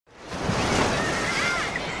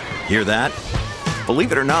Hear that?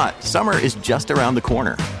 Believe it or not, summer is just around the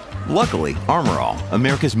corner. Luckily, Armor All,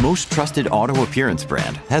 America's most trusted auto appearance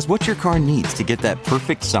brand, has what your car needs to get that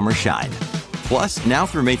perfect summer shine. Plus, now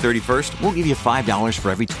through May 31st, we'll give you $5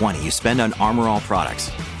 for every $20 you spend on Armor All products.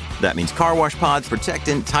 That means car wash pods,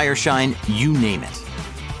 protectant, tire shine, you name it.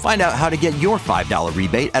 Find out how to get your $5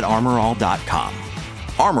 rebate at armorall.com.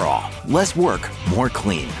 Armor All, less work, more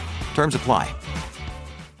clean. Terms apply.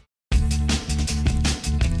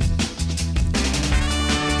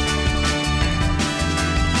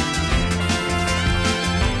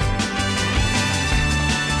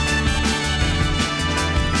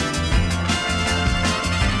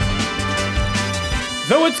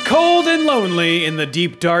 Though it's cold and lonely in the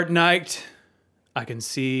deep dark night, I can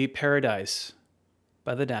see paradise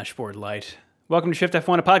by the dashboard light. Welcome to Shift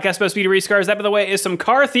F1, a podcast about speedy race cars. That, by the way, is some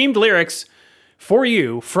car-themed lyrics for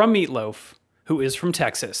you from Meatloaf, who is from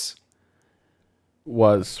Texas.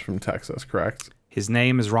 Was from Texas, correct? His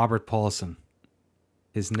name is Robert Paulson.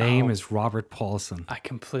 His name is Robert Paulson. I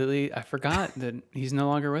forgot that he's no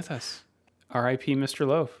longer with us. R.I.P. Mr.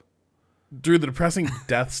 Loaf. Drew, the depressing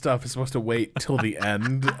death stuff is supposed to wait till the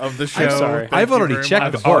end of the show. I'm sorry. I've already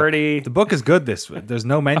checked the book. The book is good. There's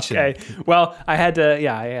no mention. Okay. Well, I had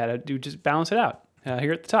to do just balance it out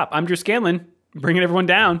here at the top. I'm Drew Scanlon, bringing everyone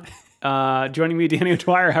down. Joining me, Danny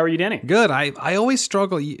O'Dwyer. How are you, Danny? Good. I always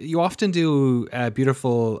struggle. You often do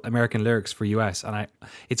beautiful American lyrics for US, and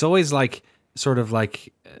it's always like sort of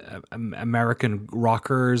like American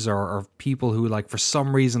rockers or people who, like, for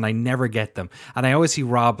some reason I never get them, and I always see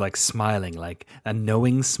Rob like smiling, like a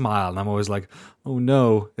knowing smile, and I'm always like, oh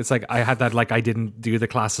no. It's like I had that like I didn't do the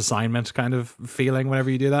class assignment kind of feeling whenever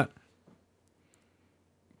you do that.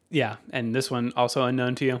 Yeah, and this one also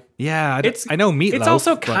unknown to you. Yeah, I know Meatloaf. It's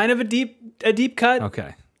also kind of a deep cut.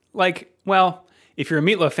 Okay. Like, well, if you're a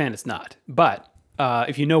Meatloaf fan, it's not. But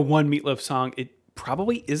if you know one Meatloaf song, it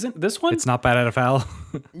probably isn't this one. It's not Bad NFL.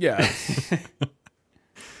 Yeah.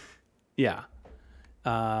 Yeah.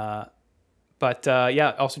 But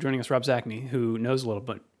also joining us, Rob Zachney, who knows a little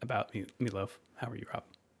bit about Meatloaf. How are you, Rob?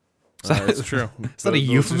 It's true. Is that a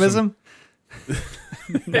euphemism?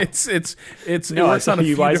 It's No, it works on a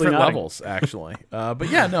few different nodding. levels, actually. But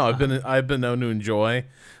yeah, no, I've been known to enjoy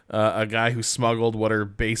a guy who smuggled what are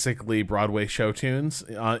basically Broadway show tunes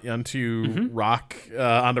onto rock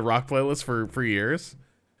playlists for years.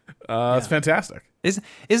 It's fantastic. Isn't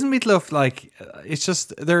Meatloaf like? It's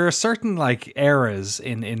just there are certain like eras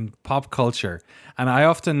in pop culture, and I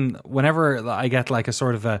often, whenever I get like a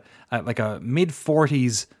sort of a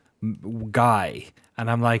mid-40s guy,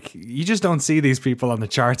 and I'm like, you just don't see these people on the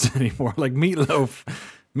charts anymore. Like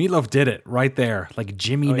Meatloaf did it right there. Like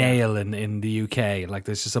Jimmy Nail in the UK. Like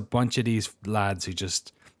there's just a bunch of these lads who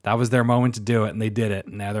just, that was their moment to do it, and they did it,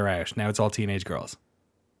 and now they're out. Now it's all teenage girls.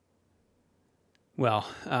 Well,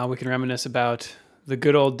 we can reminisce about the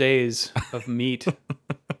good old days of Meat.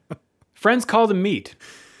 Friends called him Meat.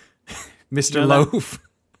 Mr. Loaf.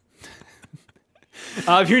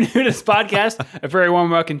 If you're new to this podcast, a very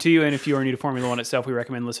warm welcome to you. And if you are new to Formula One itself, we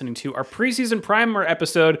recommend listening to our preseason primer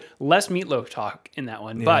episode. Less Meatloaf talk in that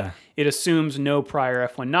one, but it assumes no prior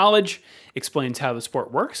F1 knowledge, explains how the sport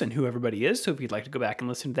works and who everybody is. So if you'd like to go back and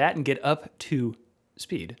listen to that and get up to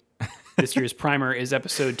speed, this year's primer is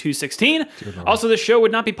episode 216. Also, this show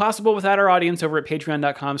would not be possible without our audience over at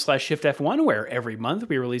patreon.com/shiftf1, where every month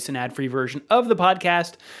we release an ad-free version of the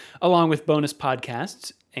podcast, along with bonus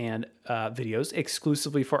podcasts and videos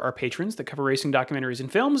exclusively for our patrons that cover racing documentaries and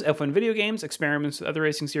films, F1 video games, experiments with other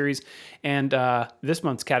racing series, and this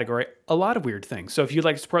month's category, a lot of weird things. So if you'd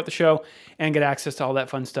like to support the show and get access to all that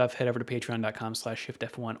fun stuff, head over to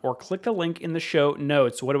patreon.com/shiftf1 or click the link in the show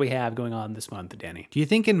notes. What do we have going on this month, Danny? Do you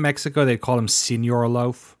think in Mexico they'd call him Senor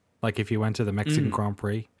Loaf? Like if you went to the Mexican Grand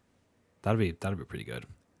Prix? That'd be pretty good.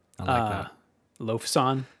 I like that.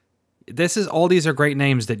 Loaf-san. These are great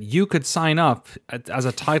names that you could sign up as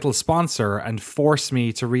a title sponsor and force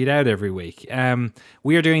me to read out every week.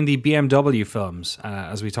 We are doing the BMW films,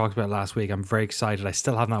 as we talked about last week. I'm very excited. I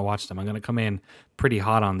still have not watched them. I'm going to come in pretty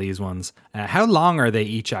hot on these ones. How long are they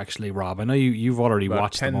each, actually, Rob? I know you've already About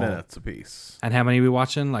watched 10 them all. minutes apiece. And how many are we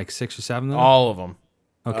watching? Like 6 or 7 of them? All of them.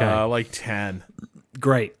 Okay. Like 10.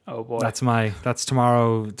 Great. Oh boy. That's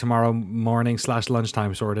tomorrow morning /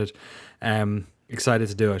 lunchtime sorted. Excited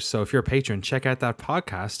to do it. So if you're a patron, check out that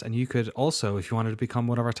podcast, and you could also, if you wanted to become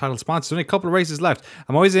one of our title sponsors, only a couple of races left.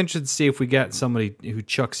 I'm always interested to see if we get somebody who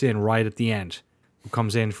chucks in right at the end, who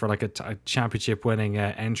comes in for like a championship winning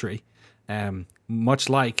entry, much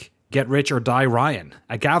like Get Rich or Die Ryan,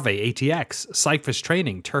 Agave ATX, Cypher's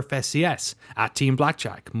Training, Turf SCS, at Team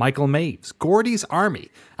Blackjack, Michael Maves, Gordy's Army,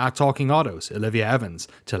 at Talking Autos, Olivia Evans,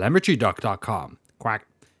 TelemetryDuck.com, Quack,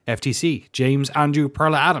 FTC, James Andrew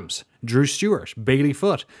Perla Adams, Drew Stewart, Bailey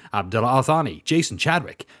Foot, Abdullah Althani, Jason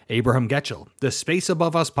Chadwick, Abraham Getchell, The Space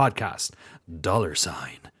Above Us Podcast,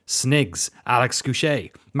 $, Snigs, Alex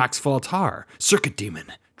Couchet, Max Faltar, Circuit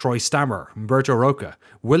Demon, Troy Stammer, Umberto Roca,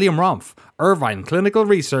 William Rumpf, Irvine Clinical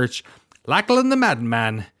Research, Lachlan the Madden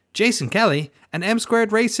Man, Jason Kelly, and M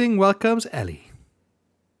Squared Racing welcomes Ellie.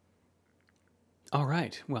 All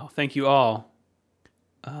right. Well, thank you all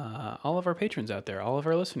of our patrons out there, all of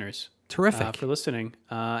our listeners. Terrific. For listening.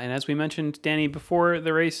 And as we mentioned, Danny, before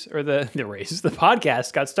the race, or the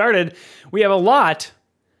podcast got started, we have a lot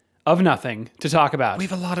of nothing to talk about.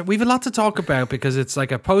 We've a lot to talk about because it's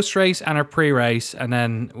like a post-race and a pre-race, and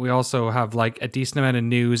then we also have like a decent amount of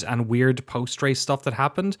news and weird post-race stuff that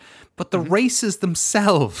happened. But the races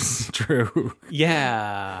themselves, Drew.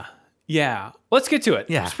 Yeah. Let's get to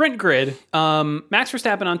it. Yeah. Sprint grid. Max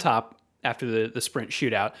Verstappen on top after the sprint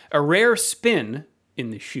shootout. A rare spin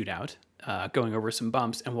in the shootout, going over some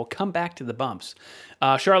bumps, and we'll come back to the bumps.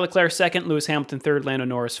 Charles Leclerc second, Lewis Hamilton third, Lando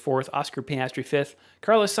Norris fourth, Oscar Piastri fifth,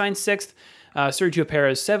 Carlos Sainz sixth, Sergio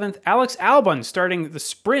Perez seventh, Alex Albon starting the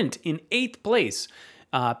sprint in eighth place,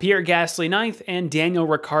 Pierre Gasly ninth, and Daniel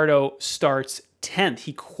Ricciardo starts 10th.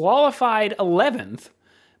 He qualified 11th,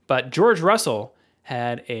 but George Russell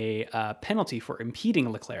had a penalty for impeding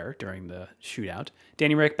Leclerc during the shootout.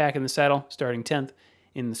 Danny Rick back in the saddle, starting 10th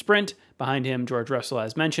in the sprint. Behind him, George Russell,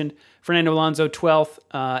 as mentioned. Fernando Alonso, 12th.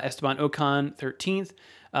 Esteban Ocon, 13th.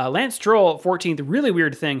 Lance Stroll, 14th. Really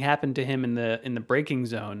weird thing happened to him in the braking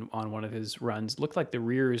zone on one of his runs. Looked like the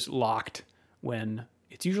rears locked when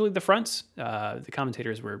it's usually the fronts. The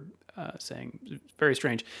commentators were saying, very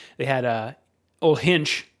strange. They had old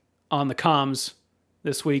Hinch on the comms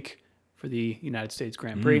this week for the United States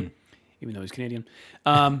Grand Prix, even though he's Canadian.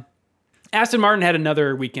 Aston Martin had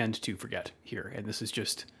another weekend to forget here, and this is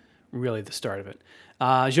just really the start of it.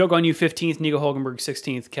 Zhou Guanyu 15th, Nico Hulkenberg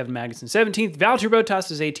 16th, Kevin Magnussen 17th, Valtteri Bottas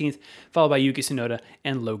is 18th, followed by Yuki Tsunoda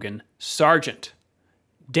and Logan Sargent.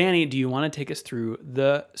 Danny, do you want to take us through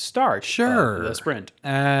the start of the sprint?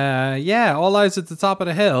 Yeah, all eyes at the top of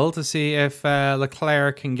the hill to see if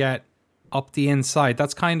Leclerc can get up the inside.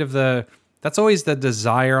 That's kind of that's always the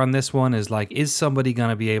desire on this one, is like, is somebody going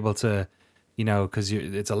to be able to, because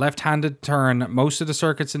it's a left-handed turn. Most of the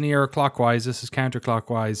circuits in the air are clockwise. This is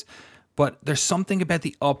counterclockwise. But there's something about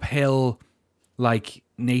the uphill,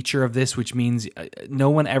 nature of this, which means no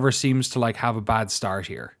one ever seems to, have a bad start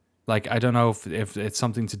here. I don't know if it's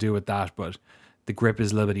something to do with that, but the grip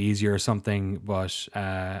is a little bit easier or something. But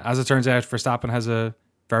as it turns out, Verstappen has a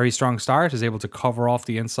very strong start, is able to cover off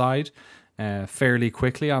the inside fairly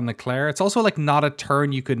quickly on Leclerc. It's also not a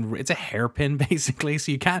turn you can. It's a hairpin basically,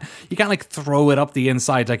 so you can't throw it up the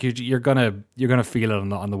inside. You're gonna feel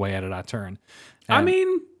it on the way out of that turn. I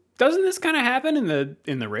mean, doesn't this kind of happen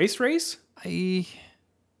in the race?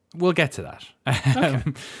 We'll get to that. Okay.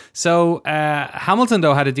 So Hamilton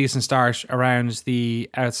though had a decent start around the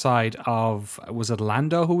outside of, was it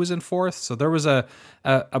Lando who was in fourth? So there was a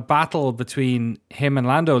battle between him and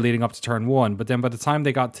Lando leading up to turn one, but then by the time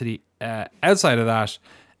they got to the outside of that,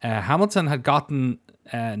 Hamilton had gotten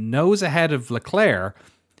nose ahead of Leclerc,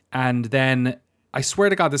 and then I swear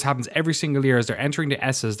to God this happens every single year as they're entering the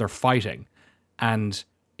S's, they're fighting, and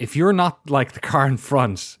if you're not like the car in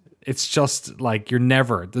front, it's just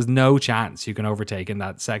there's no chance you can overtake in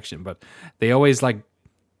that section. But they always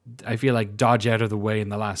I feel dodge out of the way in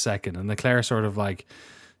the last second. And Leclerc sort of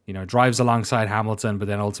drives alongside Hamilton, but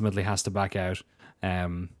then ultimately has to back out.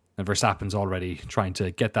 And Verstappen's already trying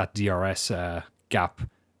to get that DRS gap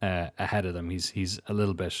ahead of them. He's a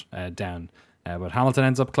little bit down. But Hamilton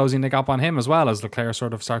ends up closing the gap on him as well as Leclerc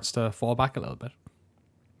sort of starts to fall back a little bit.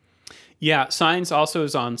 Yeah, Sainz also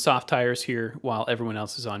is on soft tires here while everyone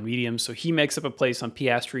else is on mediums, so he makes up a place on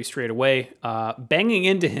Piastri straight away, banging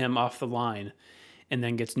into him off the line, and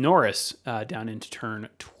then gets Norris down into turn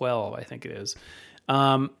 12, I think it is.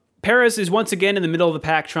 Perez is once again in the middle of the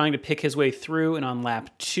pack trying to pick his way through, and on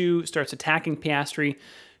lap 2 starts attacking Piastri,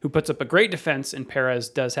 who puts up a great defense, and Perez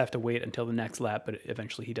does have to wait until the next lap, but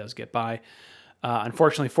eventually he does get by.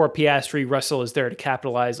 Unfortunately for Piastri, Russell is there to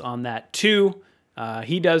capitalize on that too.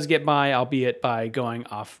 He does get by, albeit by going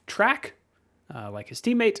off track, like his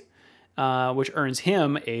teammate, which earns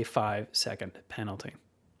him a 5-second penalty.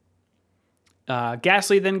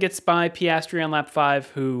 Gasly then gets by Piastri on lap 5,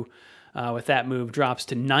 who with that move, drops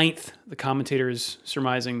to 9th. The commentators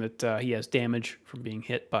surmising that he has damage from being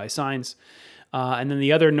hit by Sainz. And then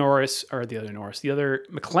the other McLaren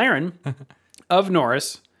of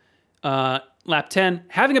Norris, lap 10,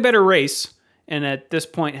 having a better race, and at this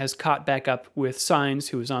point has caught back up with Sainz,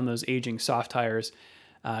 who was on those aging soft tires.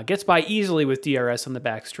 Gets by easily with DRS on the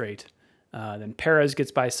back straight. Then Perez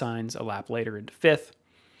gets by Sainz a lap later into 5th.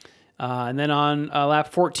 And then on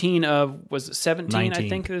lap 14 of, was it 17, 19. I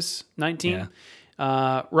think is 19?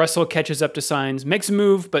 Yeah. Russell catches up to Sainz, makes a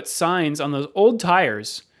move, but Sainz on those old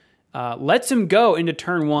tires lets him go into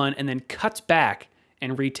turn 1 and then cuts back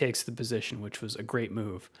and retakes the position, which was a great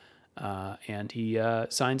move. And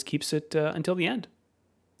Sainz keeps it until the end.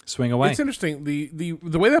 Swing away. It's interesting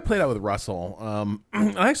the way that played out with Russell.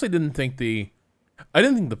 I actually didn't think the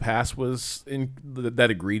pass was that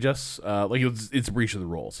egregious. It's a breach of the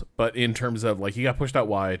rules. But in terms of he got pushed out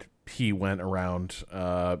wide, he went around,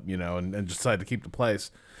 and decided to keep the place.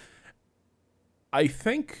 I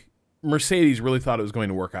think Mercedes really thought it was going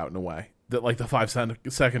to work out in a way that the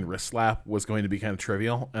 5-second wrist slap was going to be kind of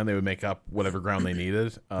trivial, and they would make up whatever ground they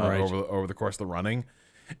needed over the course of the running.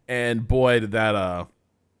 And boy, did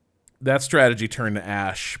that strategy turned to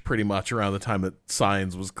ash pretty much around the time that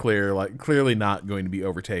Sainz was clearly not going to be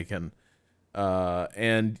overtaken.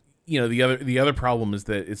 And the other problem is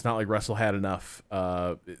that it's not like Russell had enough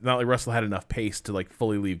pace to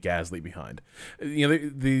fully leave Gasly behind.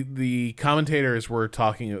 The commentators were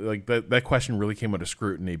talking that question really came under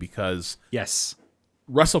scrutiny because yes,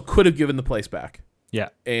 Russell could have given the place back. Yeah.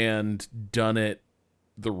 And done it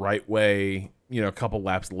the right way, a couple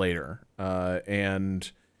laps later.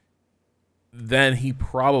 And then he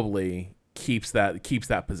probably keeps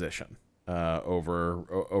that position over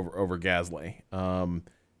Gasly.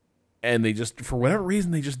 And they just, for whatever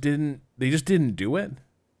reason, they just didn't do it.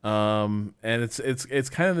 And it's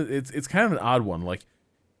kind of an odd one.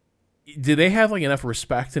 Did they have like enough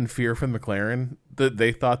respect and fear from McLaren that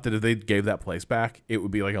they thought that if they gave that place back, it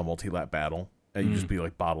would be like a multi-lap battle and you'd just be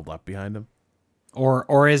like bottled up behind them?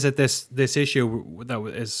 Or is it this issue that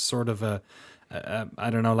is sort of a I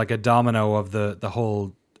don't know, like a domino of the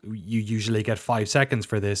whole, you usually get 5 seconds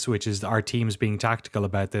for this, which is our teams being tactical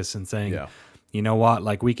about this and saying, you know what,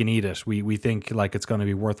 like we can eat it. We think like it's going to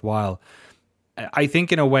be worthwhile. I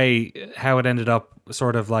think in a way how it ended up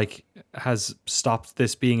sort of like has stopped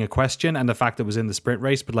this being a question and the fact that it was in the sprint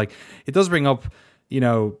race, but like it does bring up, you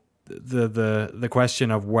know, the question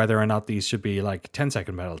of whether or not these should be like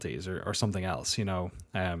 10-second penalties or something else, you know,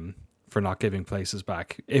 for not giving places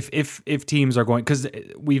back. If teams are going, because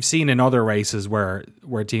we've seen in other races where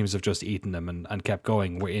teams have just eaten them and kept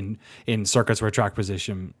going in circuits where track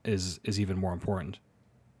position is even more important.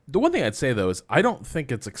 The one thing I'd say, though, is I don't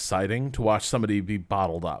think it's exciting to watch somebody be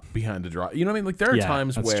bottled up behind a drive. You know what I mean? Like, there are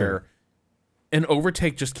times where an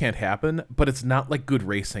overtake just can't happen, but it's not like good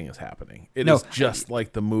racing is happening. It is just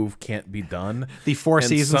like the move can't be done. The 4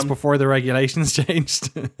 seasons before the regulations changed.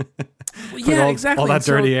 Exactly. All that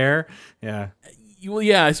dirty air. Yeah. Well,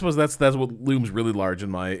 yeah, I suppose that's what looms really large in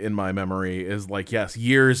my memory is like, yes,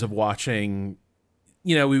 years of watching,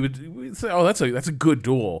 you know, we'd say, oh, that's a good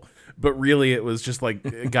duel. But really, it was just like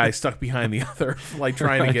a guy stuck behind the other, like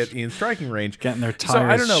trying to get in striking range, getting their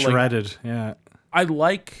tires shredded. Yeah, I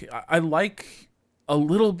like a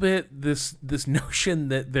little bit this notion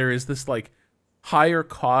that there is this like higher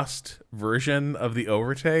cost version of the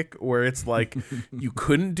overtake where it's like you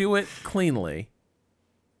couldn't do it cleanly,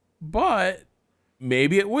 but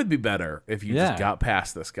maybe it would be better if you just got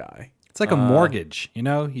past this guy. It's like a mortgage, you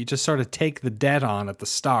know? You just sort of take the debt on at the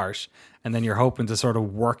start, and then you're hoping to sort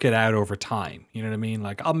of work it out over time. You know what I mean?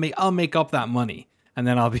 Like, I'll make up that money, and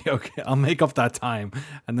then I'll be okay. I'll make up that time,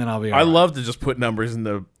 and then I'll be all right. love to just put numbers in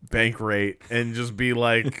the bank rate and just be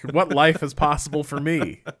like, what life is possible for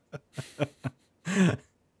me?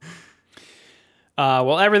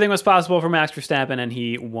 Well, everything was possible for Max Verstappen, and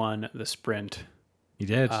he won the sprint. He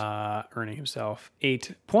did. Earning himself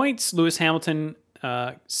 8 points. Lewis Hamilton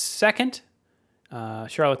second,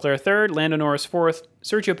 Charles Leclerc third, Lando Norris fourth,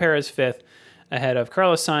 Sergio Perez fifth, ahead of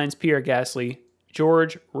Carlos Sainz, Pierre Gasly,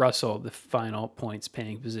 George Russell, the final points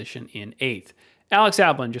paying position in eighth. Alex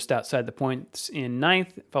Albon just outside the points in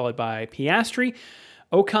ninth, followed by Piastri,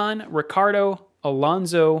 Ocon, Ricciardo,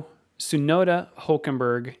 Alonso, Tsunoda,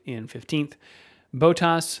 Hulkenberg in 15th,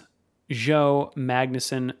 Bottas, Zhou,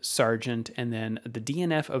 Magnussen, Sargent, and then the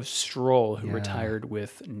DNF of Stroll, who retired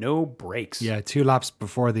with no brakes. Yeah, 2 laps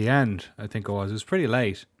before the end, I think it was. It was pretty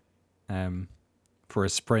late for a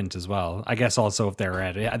sprint as well. I guess also if they're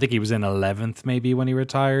at it. I think he was in 11th maybe when he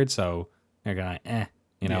retired, so they're going,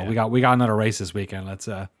 we got another race this weekend. Let's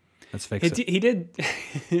Let's fix it. He did.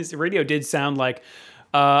 His radio did sound like,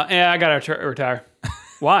 I gotta retire.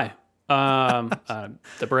 Why? The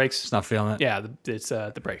brakes. It's not feeling it. Yeah, it's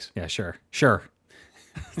the brakes. Yeah, sure.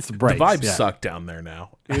 It's the brakes. The vibes yeah. suck down there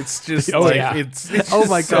now. It's just Oh, like yeah. it's Oh just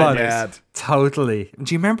my so god, bad. totally.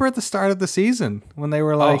 Do you remember at the start of the season when they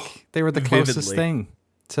were like they were the closest vividly. thing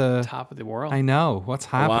to? Top of the world. I know what's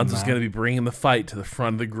happening. Alonso's going to be bringing the fight to the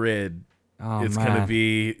front of the grid. Oh, It's man. going to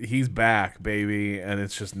be he's back, baby, and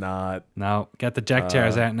it's just not. No, get the deck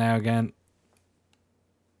chairs out now again.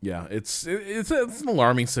 Yeah, it's an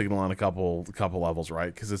alarming signal on a couple levels,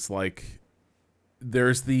 right? Because it's like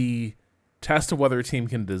there's the test of whether a team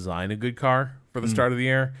can design a good car for the start of the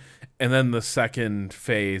year, and then the second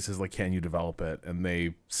phase is like, can you develop it? And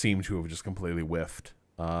they seem to have just completely whiffed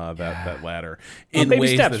that ladder. Well, in baby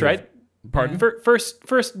ways steps, that have- right? Pardon?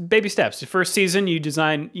 First baby steps. The first season, you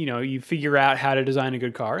design. You figure out how to design a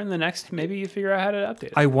good car, and the next, maybe you figure out how to update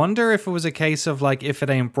it. I wonder if it was a case of like if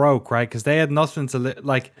it ain't broke, right? Because they had nothing to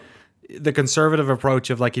like the conservative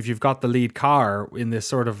approach of like if you've got the lead car in this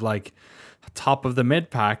sort of like top of the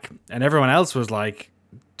mid pack, and everyone else was like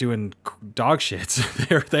doing dog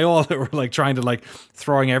shits. they all were like trying to like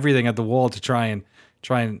throwing everything at the wall to try and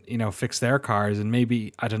fix their cars, and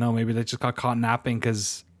maybe I don't know, maybe they just got caught napping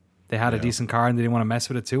because they had a decent car and they didn't want to mess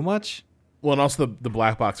with it too much. Well, and also the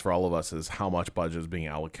black box for all of us is how much budget is being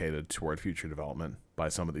allocated toward future development by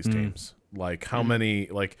some of these teams. Like how many,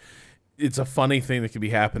 like it's a funny thing that could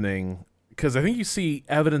be happening because I think you see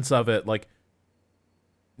evidence of it. Like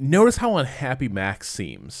notice how unhappy Max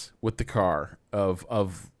seems with the car of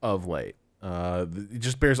late. It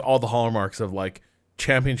just bears all the hallmarks of like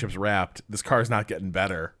championships wrapped. This car's not getting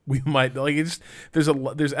better. We might like it's there's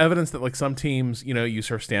evidence that like some teams, you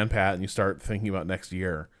sort of stand pat and you start thinking about next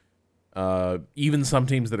year. Even some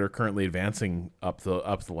teams that are currently advancing up the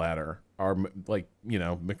ladder are like,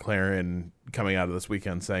 McLaren coming out of this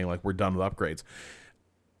weekend saying like we're done with upgrades.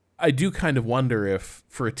 I do kind of wonder if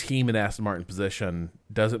for a team in Aston Martin position,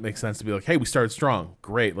 does it make sense to be like, hey, we started strong.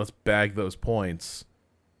 Great, let's bag those points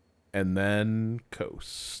and then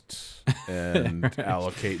coast and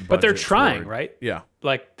allocate. But they're budget trying, for it. right? Yeah,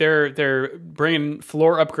 Like they're bringing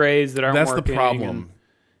floor upgrades that aren't that's working. the problem.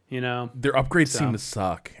 And, Their upgrades seem to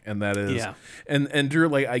suck, and that is and Drew,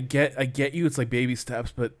 like I get you. It's like baby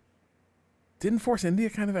steps, but didn't Force India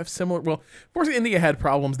kind of have similar? Well, Force India had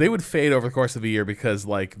problems. They would fade over the course of a year because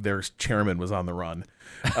like their chairman was on the run.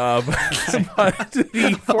 But All the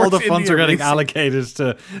funds India are getting racing- allocated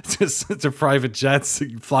to private jets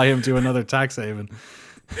to fly him to another tax haven.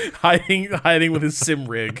 hiding with his sim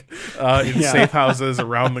rig in safe houses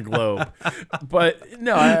around the globe. But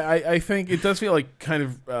no, I think it does feel like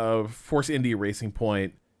kind of Force India Racing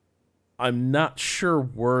Point. I'm not sure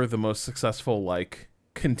we're the most successful, like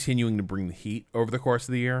continuing to bring the heat over the course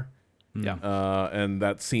of the year. Yeah. And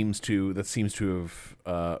that seems to have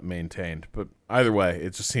maintained. But either way,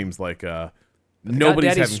 it just seems like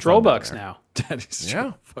nobody's Daddy's having fun down Strollbucks there. now. Daddy's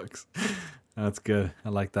Yeah. folks. That's good. I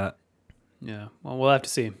like that. Yeah. Well, we'll have to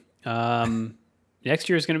see. Next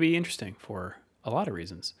year is going to be interesting for a lot of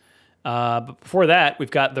reasons. But before that,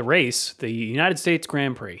 we've got the race, the United States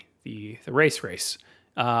Grand Prix, the race.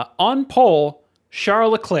 On pole,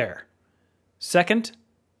 Charles Leclerc. Second,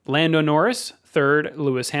 Lando Norris. Third,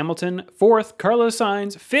 Lewis Hamilton. Fourth, Carlos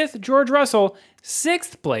Sainz. Fifth, George Russell.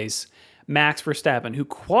 Sixth place, Max Verstappen, who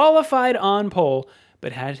qualified on pole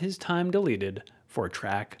but had his time deleted for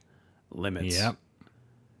track limits. Yep.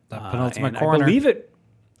 That penultimate And corner.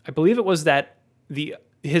 I believe it was that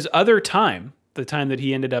his other time, the time that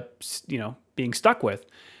he ended up, being stuck with,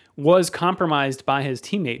 was compromised by his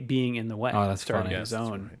teammate being in the way, that's starting funny. his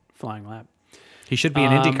own flying lap. He should be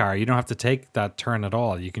an IndyCar. You don't have to take that turn at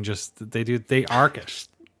all. You can just they arc it.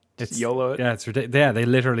 It's YOLO it. Yeah, it's ridiculous. Yeah, they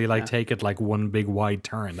literally take it like one big wide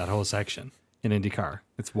turn, that whole section in IndyCar.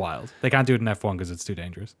 It's wild. They can't do it in F1 because it's too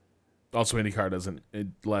dangerous. Also, IndyCar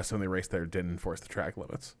last time they raced there didn't enforce the track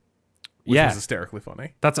limits. Which Yeah, was hysterically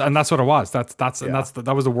funny. that's what it was.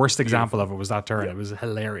 That was the worst example of it. Was that turn? It was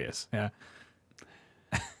hilarious. Yeah.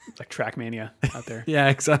 Like Trackmania out there. Yeah,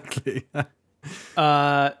 exactly.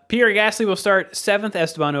 Pierre Gasly will start 7th,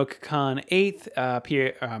 Esteban Ocon 8th,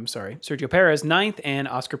 Sergio Perez 9th, and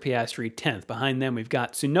Oscar Piastri 10th. Behind them, we've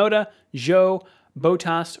got Tsunoda, Zhou,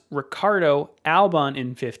 Bottas, Ricardo, Albon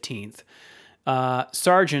in 15th,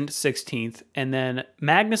 Sargent 16th, and then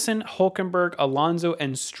Magnussen, Hulkenberg, Alonso,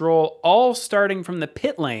 and Stroll all starting from the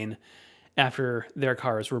pit lane after their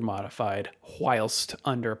cars were modified whilst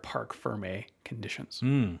under Parc Fermé conditions.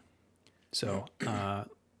 So,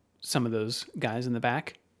 some of those guys in the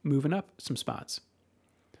back moving up some spots.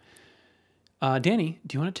 Danny,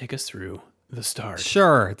 do you want to take us through the start.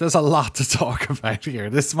 Sure, there's a lot to talk about here.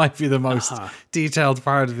 This might be the most detailed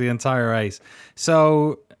part of the entire race.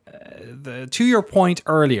 So, to your point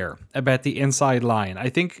earlier about the inside line, I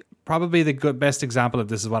think probably the best example of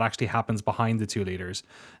this is what actually happens behind the 2 leaders,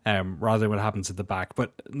 rather than what happens at the back.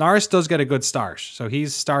 But Norris does get a good start. So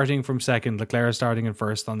he's starting from second. Leclerc is starting in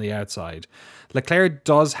first on the outside. Leclerc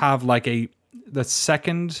does have like the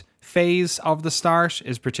second phase of the start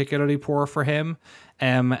is particularly poor for him.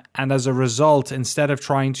 And as a result, instead of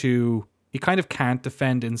he kind of can't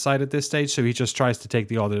defend inside at this stage. So he just tries to take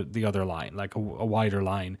the other line, like a wider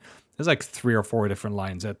line. There's like 3 or 4 different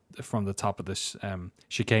lines from the top of this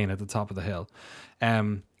chicane at the top of the hill.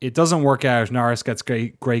 It doesn't work out. Norris gets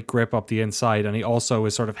great grip up the inside, and he also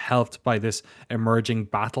is sort of helped by this emerging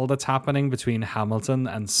battle that's happening between Hamilton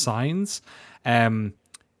and Sainz.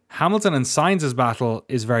 Hamilton and Sainz's battle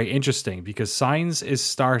is very interesting because Sainz is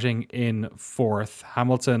starting in 4th.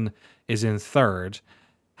 Hamilton is in 3rd.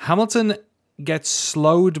 Hamilton gets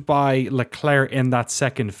slowed by Leclerc in that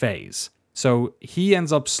second phase. So he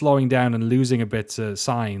ends up slowing down and losing a bit to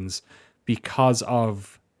Sainz because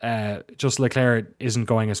of just Leclerc isn't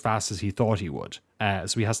going as fast as he thought he would.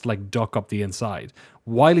 So he has to like duck up the inside.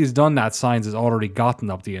 While he's done that, Sainz has already gotten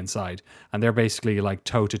up the inside, and they're basically like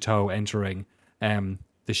toe-to-toe entering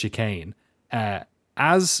the chicane.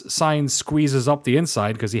 As Sainz squeezes up the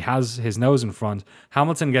inside because he has his nose in front,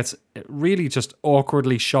 Hamilton gets really just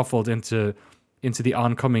awkwardly shuffled into the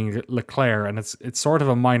oncoming Leclerc, and it's sort of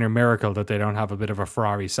a minor miracle that they don't have a bit of a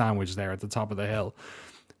Ferrari sandwich there at the top of the hill.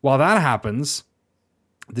 While that happens,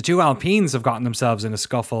 the 2 Alpines have gotten themselves in a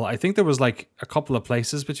scuffle. I think there was like a couple of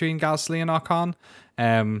places between Gasly and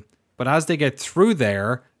Ocon, but as they get through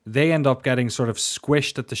there, they end up getting sort of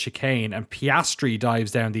squished at the chicane, and Piastri dives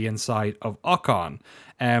down the inside of Ocon.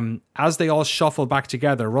 As they all shuffle back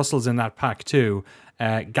together, Russell's in that pack too.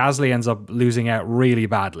 Gasly ends up losing out really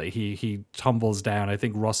badly. He tumbles down. I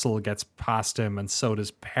think Russell gets past him, and so does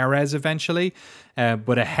Perez eventually.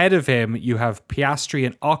 But ahead of him, you have Piastri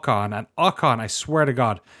and Ocon, I swear to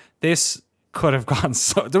God, this could have gone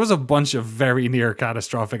so... There was a bunch of very near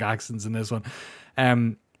catastrophic accidents in this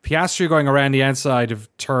one. Piastri going around the outside of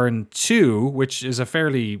turn 2, which is a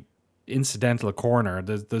fairly incidental corner.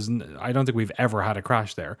 I don't think we've ever had a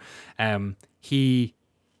crash there. He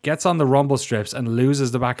gets on the rumble strips and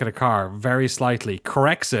loses the back of the car very slightly,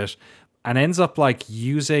 corrects it, and ends up like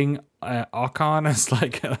using Ocon as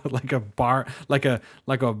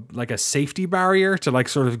like a safety barrier to like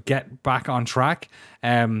sort of get back on track,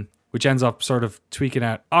 which ends up sort of tweaking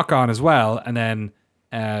out Ocon as well, and then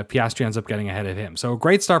Piastri ends up getting ahead of him. So a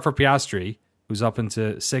great start for Piastri, who's up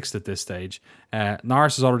into 6th at this stage.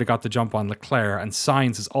 Norris has already got the jump on Leclerc, and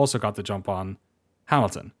Sainz has also got the jump on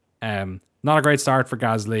Hamilton. Not a great start for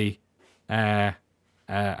Gasly, but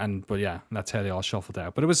yeah, that's how they all shuffled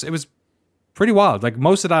out. But it was pretty wild. Like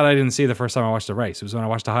most of that I didn't see the first time I watched the race. It was when I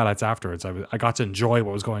watched the highlights afterwards. I got to enjoy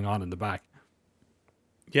what was going on in the back.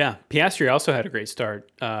 Yeah, Piastri also had a great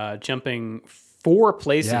start, jumping 4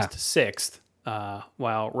 places to 6th,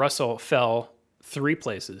 while Russell fell 3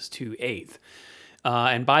 places to 8th.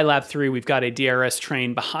 And by lap 3, we've got a DRS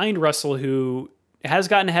train behind Russell, who has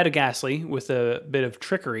gotten ahead of Gasly with a bit of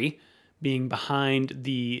trickery, being behind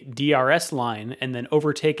the DRS line and then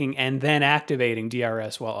overtaking and then activating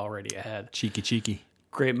DRS while already ahead. Cheeky.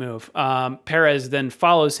 Great move. Perez then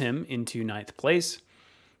follows him into 9th place.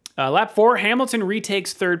 Lap 4, Hamilton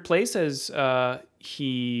retakes 3rd place as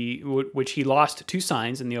which he lost to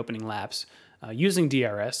Sainz in the opening laps, using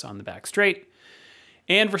DRS on the back straight.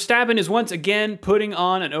 And Verstappen is once again putting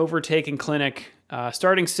on an overtaking clinic.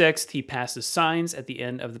 Starting 6th, he passes Sainz at the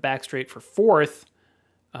end of the back straight for 4th,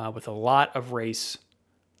 with a lot of race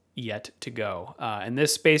yet to go. And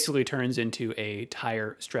this basically turns into a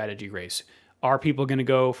tire strategy race. Are people going to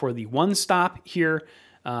go for the 1 stop here,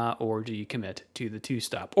 or do you commit to the 2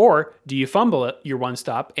 stop? Or do you fumble your 1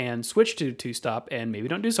 stop and switch to 2 stop and maybe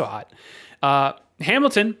don't do so hot?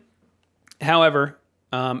 Hamilton, however,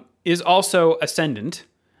 is also ascendant,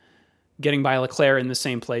 getting by Leclerc in the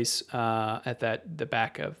same place at the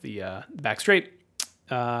back of the back straight.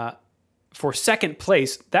 For 2nd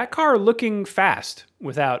place, that car looking fast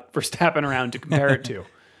without Verstappen around to compare it to.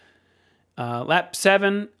 Lap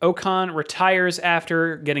 7, Ocon retires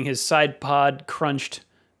after getting his side pod crunched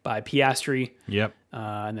by Piastri. Yep.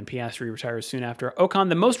 And then Piastri retires soon after. Ocon,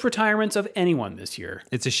 the most retirements of anyone this year.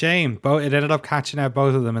 It's a shame. It ended up catching out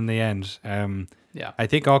both of them in the end. Yeah. I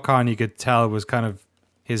think Ocon, you could tell, was kind of...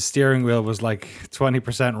 His steering wheel was like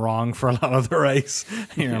 20% wrong for a lot of the race.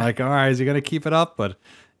 You're like, all right, is he going to keep it up? But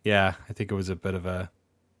yeah, I think it was a bit of a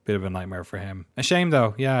bit of a nightmare for him. A shame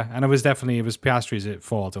though, yeah. And it was Piastri's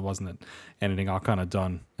fault. It wasn't anything Ocon had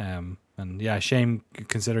done. And yeah, shame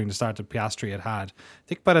considering the start that Piastri had. I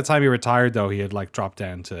think by the time he retired though, he had like dropped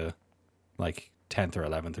down to like 10th or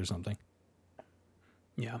 11th or something.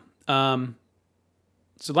 Yeah.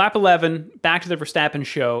 So lap 11, back to the Verstappen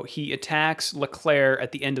show. He attacks Leclerc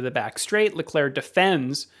at the end of the back straight. Leclerc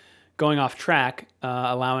defends going off track,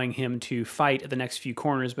 allowing him to fight at the next few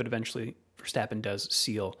corners, but eventually Verstappen does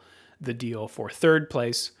seal the deal for third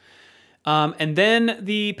place. And then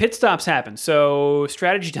the pit stops happen. So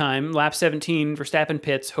strategy time, lap 17, Verstappen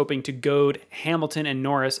pits, hoping to goad Hamilton and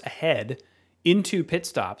Norris ahead into pit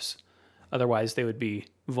stops. Otherwise, they would be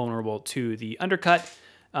vulnerable to the undercut.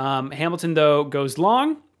 Hamilton, though, goes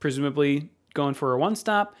long, presumably going for a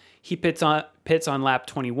one-stop. He pits on lap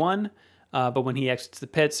 21, but when he exits the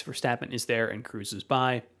pits, Verstappen is there and cruises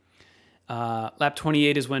by. Lap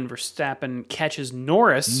 28 is when Verstappen catches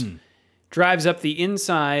Norris, drives up the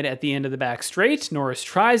inside at the end of the back straight. Norris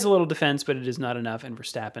tries a little defense, but it is not enough, and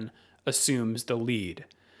Verstappen assumes the lead.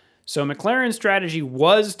 So McLaren's strategy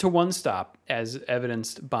was to one-stop, as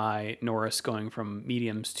evidenced by Norris going from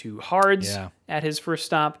mediums to hards at his first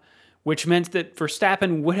stop, which meant that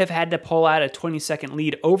Verstappen would have had to pull out a 20-second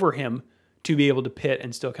lead over him to be able to pit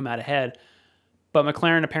and still come out ahead. But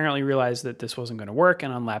McLaren apparently realized that this wasn't going to work,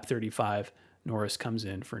 and on lap 35, Norris comes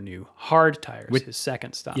in for new hard tires, his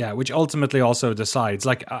second stop. Yeah, which ultimately also decides.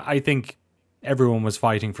 Like, I think everyone was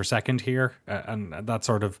fighting for second here, and that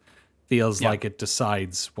sort of feels like it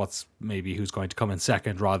decides who's going to come in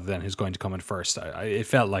second rather than who's going to come in first. It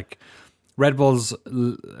felt like Red Bull's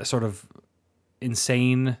sort of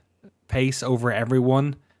insane pace over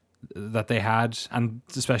everyone that they had, and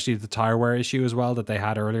especially the tire wear issue as well that they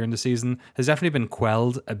had earlier in the season, has definitely been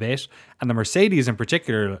quelled a bit. And the Mercedes in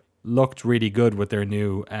particular looked really good with their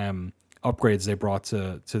new upgrades they brought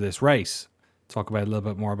to this race. Talk about a little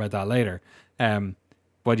bit more about that later.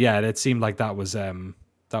 But yeah, it seemed like that was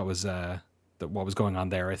what was going on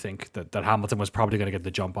there. I think that Hamilton was probably going to get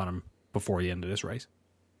the jump on him before the end of this race.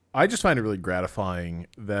 I just find it really gratifying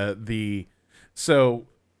that so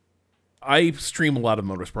I stream a lot of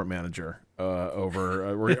Motorsport Manager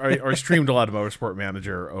I streamed a lot of Motorsport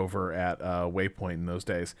Manager over at Waypoint in those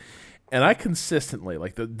days. And I consistently,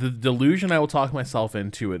 like, the delusion I will talk myself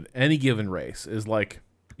into at any given race is like,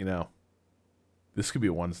 this could be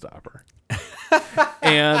a one-stopper.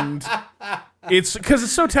 And it's because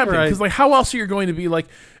it's so tempting. Because, like, how else are you going to be like,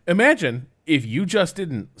 imagine if you just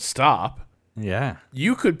didn't stop. Yeah.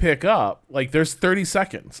 You could pick up, like, there's 30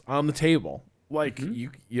 seconds on the table. Like,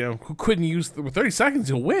 who couldn't use 30 seconds,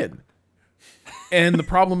 you'll win. And the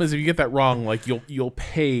problem is if you get that wrong, like, you'll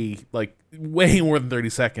pay, like, way more than 30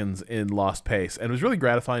 seconds in lost pace. And it was really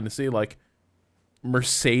gratifying to see, like,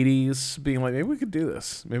 Mercedes being like, maybe we could do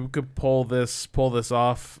this. Maybe we could pull this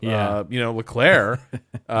off. Yeah. Leclerc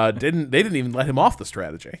didn't even let him off the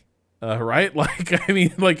strategy. Right? Like, I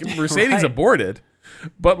mean, like, Mercedes aborted.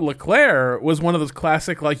 But Leclerc was one of those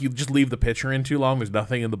classic, like, you just leave the pitcher in too long. There's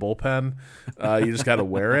nothing in the bullpen. You just got to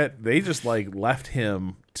wear it. They just, like, left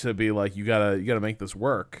him to be like, you gotta make this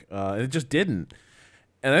work. And it just didn't.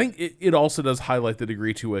 And I think it also does highlight the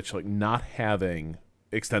degree to which, like, not having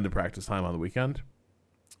extended practice time on the weekend.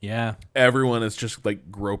 Yeah. Everyone is just,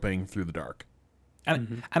 like, groping through the dark.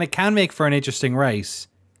 And it can make for an interesting race.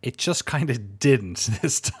 It just kind of didn't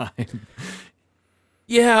this time.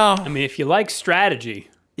 Yeah. I mean, if you like strategy,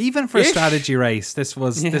 even for a strategy race, this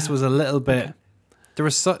was a little bit. Yeah. There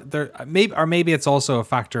was maybe it's also a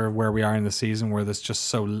factor of where we are in the season, where there's just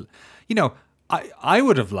so, I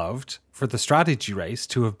would have loved for the strategy race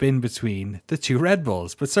to have been between the two Red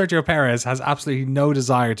Bulls, but Sergio Perez has absolutely no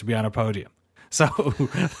desire to be on a podium. So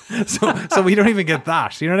we don't even get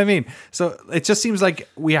that. You know what I mean? So it just seems like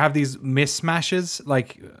we have these mismatches.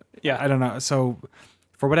 Like, I don't know. So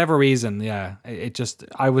for whatever reason,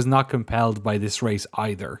 I was not compelled by this race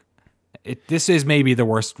either. This is maybe the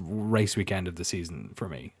worst race weekend of the season for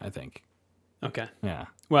me, I think. Okay. Yeah.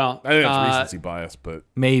 Well, I think that's recency bias, but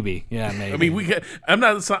maybe. Yeah, maybe. I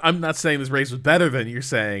mean, I'm not saying this race was better than you're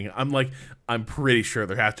saying. I'm pretty sure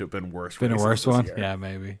there had to have been worse. Been a worse one? Year. Yeah,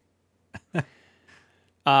 maybe.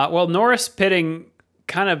 Well, Norris pitting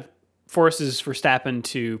kind of forces Verstappen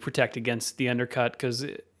to protect against the undercut because,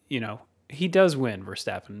 he does win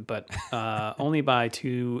Verstappen, but only by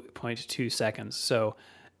 2.2 seconds. So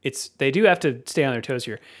they do have to stay on their toes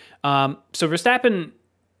here. So Verstappen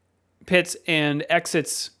pits and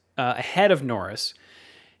exits ahead of Norris.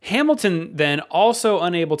 Hamilton then, also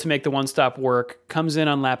unable to make the one-stop work, comes in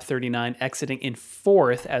on lap 39, exiting in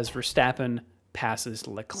fourth as Verstappen passes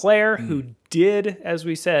Leclerc, who did, as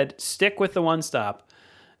we said, stick with the one-stop.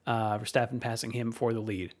 Verstappen passing him for the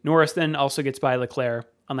lead. Norris then also gets by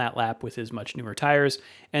Leclerc on that lap with his much newer tires,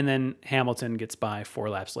 and then Hamilton gets by 4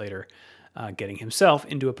 laps later, getting himself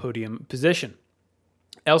into a podium position.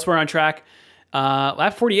 Elsewhere on track,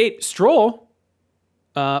 lap 48, Stroll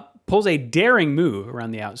pulls a daring move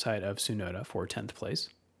around the outside of Tsunoda for 10th place,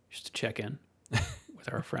 just to check in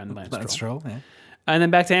with our friend Lance Stroll. Yeah. And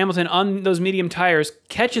then back to Hamilton on those medium tires,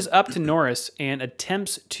 catches up to Norris and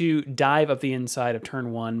attempts to dive up the inside of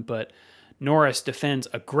turn 1, but Norris defends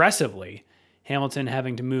aggressively, Hamilton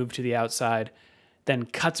having to move to the outside, then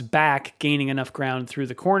cuts back, gaining enough ground through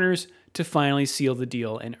the corners to finally seal the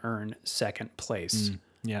deal and earn 2nd place.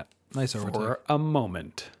 Yeah, nice overtake. For a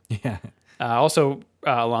moment. Yeah. Also,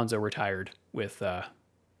 Alonso retired with, they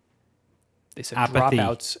said, apathy.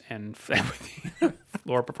 Dropouts and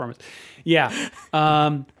floor performance. Yeah.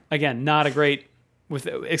 Again, not a great,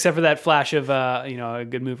 except for that flash of a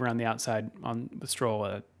good move around the outside on the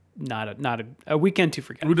Stroll. Not a weekend to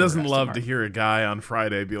forget. Who doesn't love to hear a guy on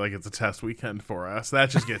Friday be like, it's a test weekend for us? That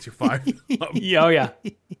just gets you fired up.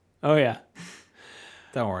 Oh yeah.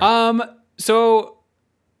 Don't worry. So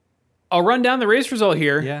I'll run down the race result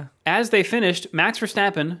here. Yeah. As they finished, Max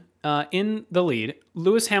Verstappen in the lead,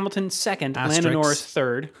 Lewis Hamilton 2nd, Lando Norris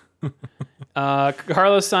 3rd,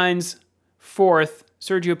 Carlos Sainz 4th,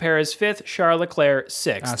 Sergio Perez 5th, Charles Leclerc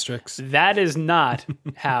 6th. Asterisks. That is not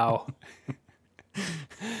how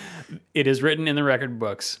it is written in the record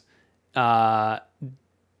books. Do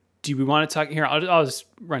we want to talk here? I'll just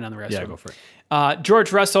run down the rest of them. Go for it.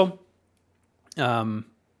 George Russell.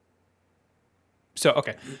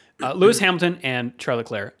 Lewis Hamilton and Charles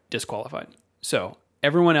Leclerc disqualified. So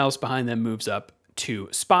everyone else behind them moves up 2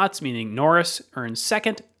 spots, meaning Norris earns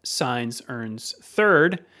 2nd, Sainz earns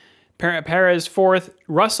 3rd, Perez 4th,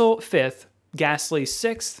 Russell 5th, Gasly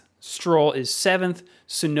 6th, Stroll is 7th,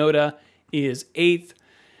 Tsunoda is 8th,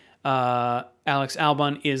 Alex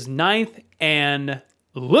Albon is 9th, and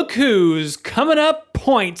look who's coming up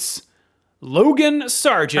points, Logan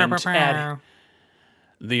Sargent at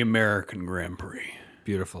the American Grand Prix.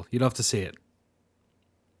 Beautiful. You'd love to see it.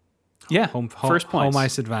 Yeah, first points. Home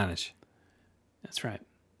ice advantage. That's right.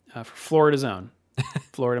 For Florida's own,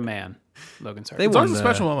 Florida man, Logan Sargent. It's always a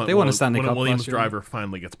special moment They won a Stanley when Cup a Williams last year. driver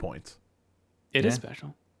finally gets points. It is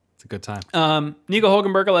special. It's a good time. Nico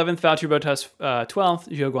Hulkenberg 11th, Valtteri Bottas 12th,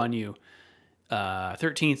 Zhou Guanyu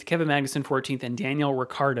 13th, Kevin Magnussen 14th, and Daniel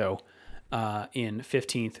Ricciardo in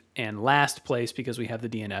 15th and last place, because we have the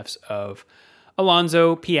DNFs of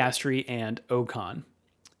Alonso, Piastri, and Ocon.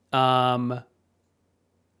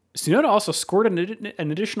 Tsunoda also scored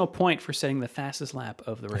an additional point for setting the fastest lap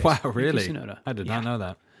of the race. Wow, really? Tsunoda. I did not know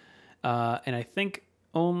that. And I think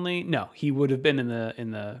he would have been in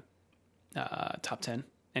the top 10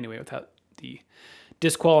 anyway without the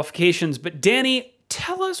disqualifications. But Danny,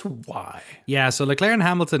 tell us why. Yeah, so Leclerc and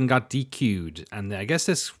Hamilton got DQ'd, and I guess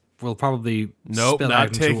this will probably Nope, spill not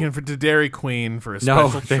out taken into... for to Dairy Queen for a No,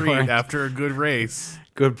 special they treat weren't. after a good race.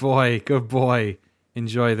 Good boy.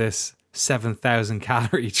 Enjoy this 7,000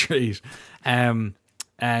 calorie treat.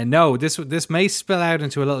 No, this may spill out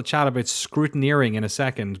into a little chat about scrutineering in a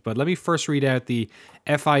second, but let me first read out the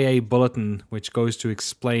FIA bulletin, which goes to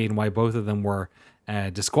explain why both of them were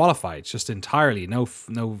disqualified, just entirely. No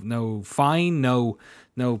fine,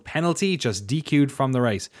 no penalty, just DQ'd from the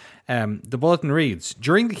race. The bulletin reads,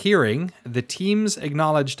 during the hearing, the teams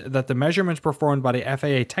acknowledged that the measurement performed by the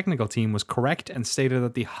FAA technical team was correct and stated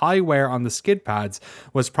that the high wear on the skid pads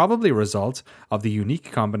was probably a result of the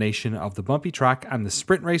unique combination of the bumpy track and the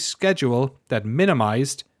sprint race schedule that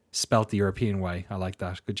minimized, spelt the European way. I like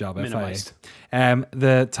that. Good job, Minimized. FIA.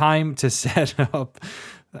 The time to set up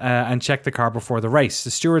and check the car before the race. The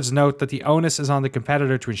stewards note that the onus is on the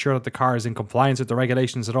competitor to ensure that the car is in compliance with the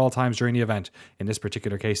regulations at all times during the event. In this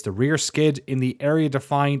particular case, the rear skid in the area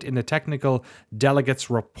defined in the technical delegate's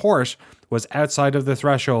report was outside of the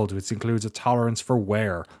threshold, which includes a tolerance for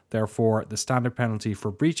wear. Therefore, the standard penalty for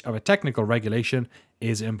breach of a technical regulation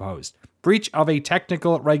is imposed. Breach of a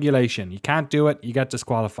technical regulation. You can't do it, you get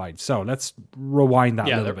disqualified. So let's rewind that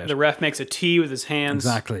a little bit. The ref makes a T with his hands.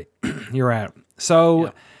 Exactly. You're out.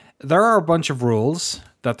 So there are a bunch of rules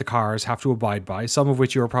that the cars have to abide by, some of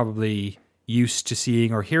which you're probably used to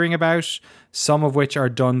seeing or hearing about, some of which are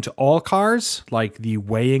done to all cars, like the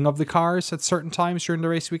weighing of the cars at certain times during the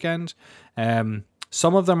race weekend.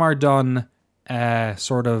 Some of them are done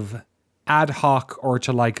sort of ad hoc or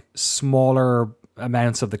to like smaller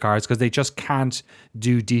amounts of the cars because they just can't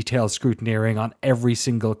do detailed scrutineering on every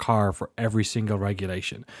single car for every single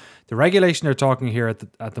regulation. The regulation they're talking here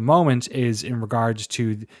at the moment is in regards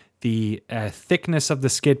to the thickness of the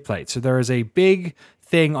skid plate. So there is a big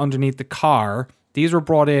thing underneath the car These were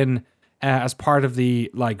brought in as part of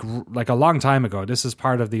the like a long time ago. This is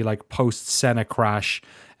part of the like post Senna crash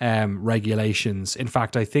regulations. In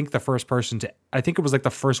fact, I think it was like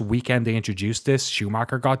the first weekend they introduced this,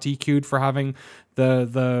 Schumacher got DQ'd for having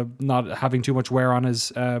the not having too much wear on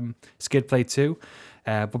his skid plate too.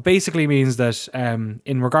 But basically means that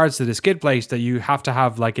in regards to the skid plate, that you have to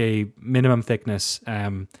have like a minimum thickness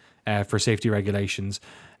for safety regulations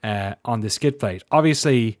on the skid plate.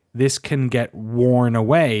 Obviously, this can get worn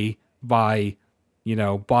away by,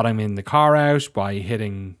 bottoming the car out, by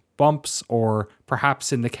hitting bumps, or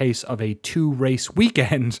perhaps in the case of a 2-race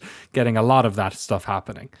weekend, getting a lot of that stuff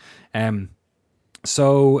happening.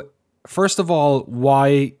 So first of all,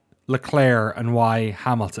 why Leclerc and why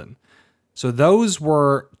Hamilton? So those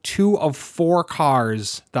were 2 of 4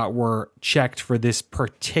 cars that were checked for this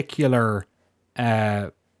particular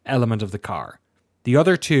element of the car. The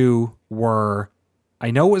other 2 were,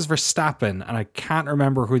 I know it was Verstappen, and I can't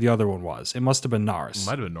remember who the other one was. It must have been Norris.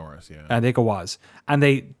 Might have been Norris, yeah. I think it was. And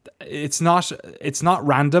it's not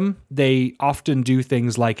random. They often do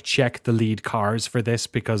things like check the lead cars for this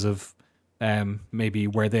because of maybe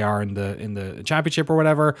where they are in the championship or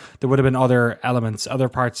whatever. There would have been other elements, other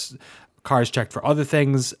parts, cars checked for other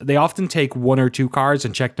things. They often take 1 or 2 cars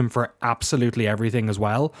and check them for absolutely everything as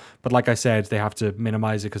well. But like I said, they have to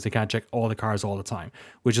minimize it because they can't check all the cars all the time,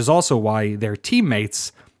 which is also why their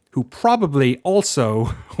teammates, who probably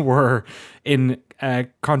also were in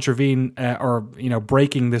contravene or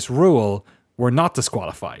breaking this rule, were not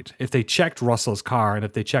disqualified. If they checked Russell's car and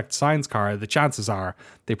if they checked Sainz's car, the chances are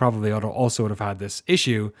they probably also would have had this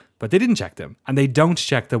issue, but they didn't check them. And they don't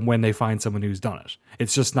check them when they find someone who's done it.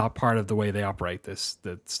 It's just not part of the way they operate the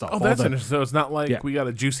stuff. Oh, that's interesting. So it's not like we got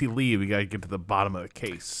a juicy lead, we got to get to the bottom of the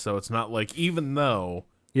case. So it's not like, even though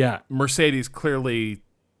Mercedes clearly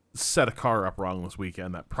set a car up wrong this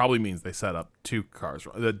weekend, that probably means they set up 2 cars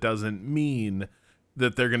wrong. That doesn't mean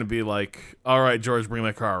that they're going to be like, all right, George, bring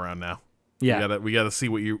my car around now. Yeah, we got to see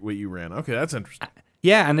what you ran. Okay, that's interesting.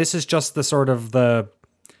 Yeah, and this is just the sort of the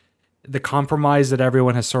compromise that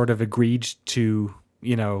everyone has sort of agreed to,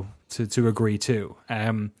 to agree to.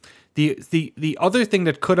 The other thing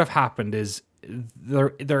that could have happened is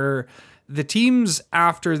the teams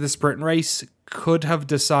after the sprint race could have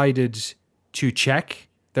decided to check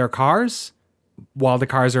their cars while the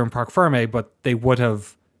cars are in parc ferme, but they would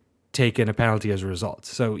have taken a penalty as a result.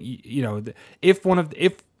 So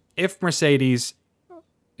if Mercedes,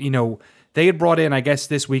 they had brought in, I guess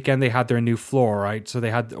this weekend they had their new floor, right? So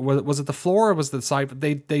they had, was it the floor or was it the side?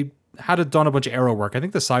 They had done a bunch of aero work. I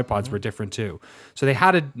think the side pods were different too. So they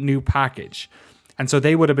had a new package. And so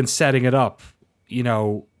they would have been setting it up,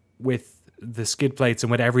 with the skid plates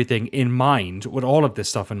and with everything in mind, with all of this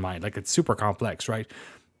stuff in mind. Like, it's super complex, right?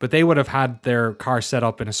 But they would have had their car set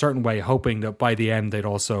up in a certain way, hoping that by the end they'd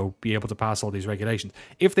also be able to pass all these regulations.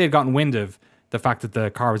 If they had gotten wind of the fact that the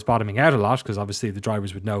car was bottoming out a lot, because obviously the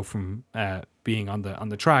drivers would know from being on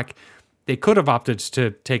the track, they could have opted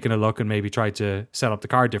to taken a look and maybe tried to set up the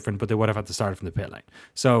car different, but they would have had to start from the pit lane.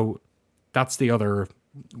 So that's the other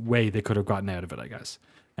way they could have gotten out of it, I guess.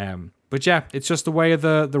 But yeah, it's just the way of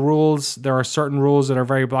the rules. There are certain rules that are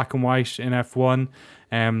very black and white in F1.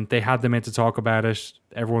 They had them in to talk about it.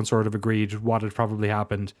 Everyone sort of agreed what had probably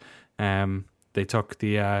happened. They took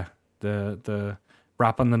the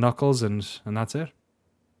rap on the knuckles, and that's it.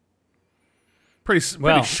 Pretty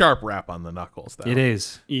sharp rap on the knuckles, though. It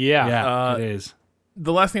is. Yeah. It is.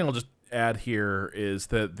 The last thing I'll just add here is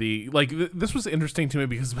that this was interesting to me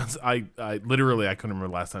because I literally I couldn't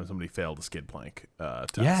remember the last time somebody failed a skid plank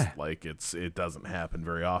test. Yeah. Like, it doesn't happen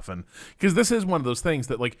very often, because this is one of those things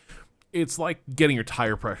that, like, it's like getting your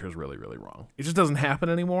tire pressures really, really wrong. It just doesn't happen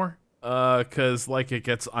anymore because it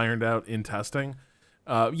gets ironed out in testing.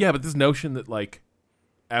 But this notion that, like,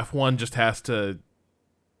 F1 just has to,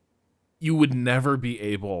 you would never be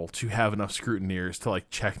able to have enough scrutineers to, like,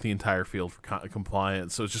 check the entire field for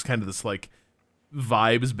compliance. So it's just kind of this, like,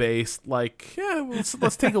 vibes based, like,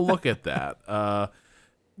 let's take a look at that.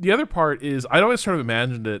 The other part is, I'd always sort of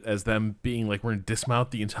imagined it as them being like, we're going to dismount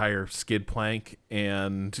the entire skid plank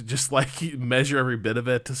and just, like, measure every bit of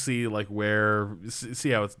it to see, like,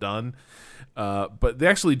 see how it's done. But they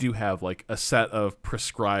actually do have, like, a set of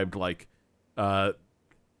prescribed, like,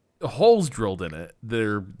 holes drilled in it that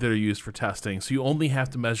are used for testing. So you only have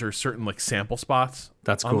to measure certain, like, sample spots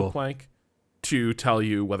on the plank to tell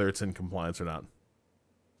you whether it's in compliance or not.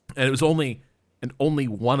 And it was only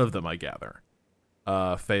one of them, I gather,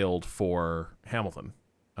 failed for Hamilton.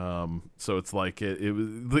 So it's like it was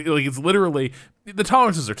like, it's literally, the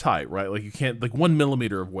tolerances are tight, right? Like, you can't, like, 1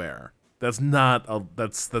 millimeter of wear. That's not a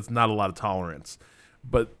lot of tolerance.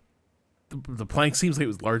 But the plank seems like it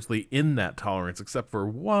was largely in that tolerance, except for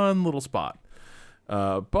one little spot.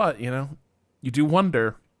 But you do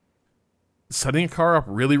wonder. Setting a car up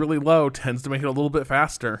really, really low tends to make it a little bit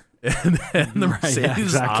faster, and the Mercedes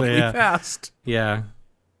is oddly fast. Yeah.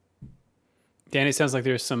 Danny, sounds like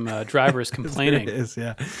there's some drivers complaining. It is,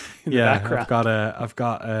 yeah. In the background. I've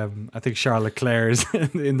got I think Charles Leclerc is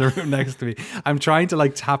in the room next to me. I'm trying to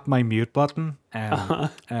like tap my mute button,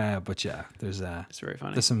 but yeah, it's very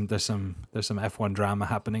funny. There's some F1 drama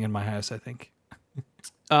happening in my house, I think.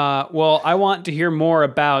 Well, I want to hear more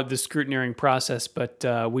about the scrutineering process, but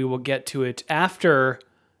we will get to it after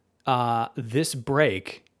this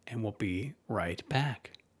break, and we'll be right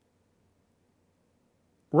back.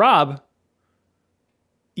 Rob,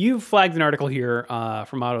 you flagged an article here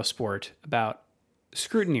from Autosport about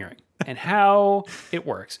scrutineering and how it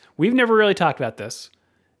works. We've never really talked about this,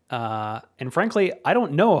 and frankly, I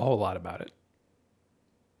don't know a whole lot about it.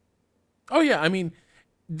 Oh yeah, I mean,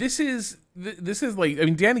 this is like, I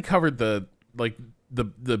mean, Danny covered the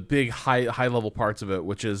big high level parts of it,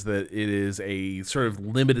 which is that it is a sort of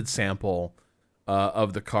limited sample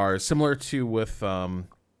of the cars, similar to with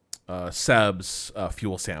Seb's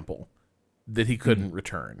fuel sample that he couldn't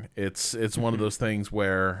return. It's one of those things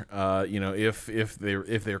where if they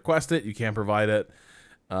request it, you can't provide it.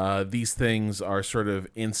 These things are sort of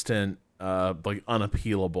instant, like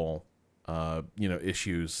unappealable,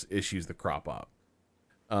 issues that crop up.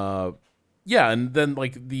 Yeah, and then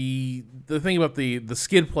like the thing about the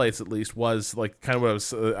skid plates at least was like kind of what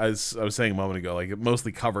I was saying a moment ago. Like it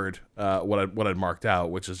mostly covered what I'd marked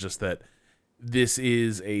out, which is just that this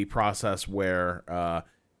is a process where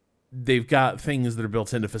they've got things that are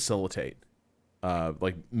built in to facilitate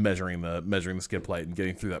like measuring the skid plate and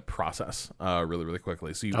getting through that process really, really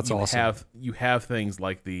quickly. So you have things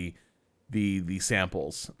like the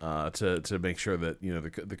samples to make sure that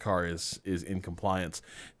the car is in compliance.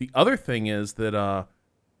 The other thing is that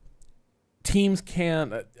teams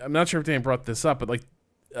can. I'm not sure if Danny brought this up, but like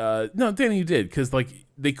no, Danny, you did, because like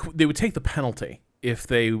they would take the penalty if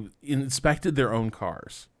they inspected their own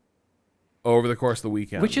cars over the course of the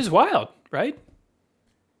weekend, which is wild, right?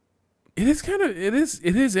 It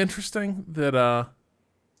is interesting that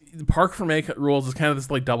Park for May rules is kind of this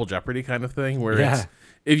like double jeopardy kind of thing where it's,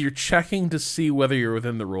 if you're checking to see whether you're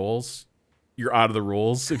within the rules, you're out of the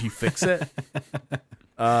rules if you fix it.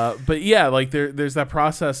 But yeah, like there's that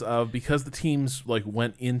process of, because the teams like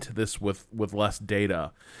went into this with less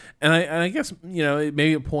data, and I guess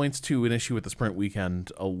maybe it points to an issue with the sprint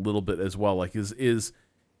weekend a little bit as well. Like is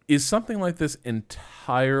something like this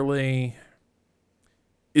entirely?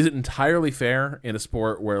 Is it entirely fair in a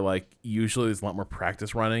sport where like usually there's a lot more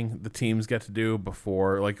practice running the teams get to do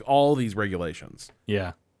before, like all these regulations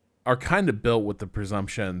are kind of built with the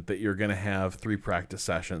presumption that you're going to have 3 practice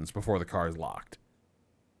sessions before the car is locked.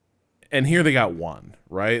 And here they got 1,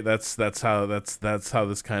 right? That's how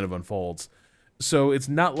this kind of unfolds. So it's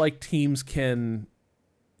not like teams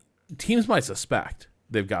might suspect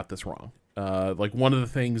they've got this wrong. Like one of the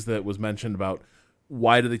things that was mentioned about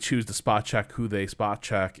why do they choose to spot check who they spot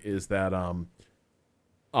check is that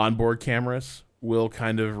onboard cameras will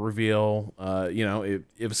kind of reveal,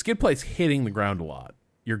 if a skid plate's hitting the ground a lot,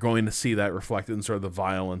 you're going to see that reflected in sort of the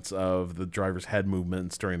violence of the driver's head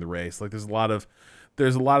movements during the race. Like there's a lot of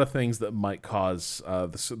things that might cause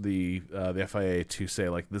the FIA to say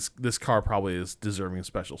like this car probably is deserving of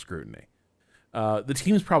special scrutiny. The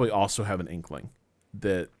teams probably also have an inkling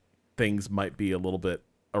that things might be a little bit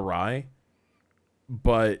awry.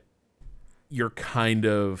 But you're kind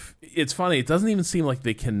of, it's funny. It doesn't seem like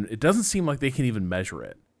they can even measure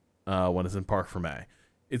it when it's in Park for May.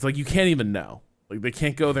 It's like you can't even know. Like they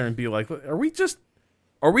can't go there and be like, are we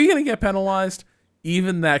going to get penalized?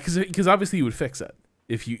 Even that, because obviously you would fix it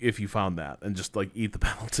if you found that and just like eat the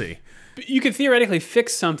penalty. But you could theoretically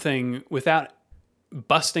fix something without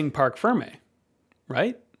busting Park for May,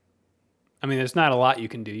 right? I mean, there's not a lot you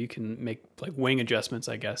can do. You can make like wing adjustments,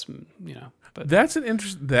 I guess, But that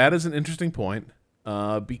is an interesting point,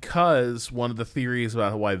 because one of the theories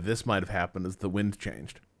about why this might have happened is the wind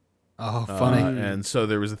changed. Oh, funny! And so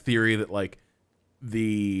there was a theory that like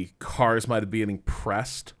the cars might have been getting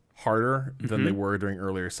pressed harder than they were during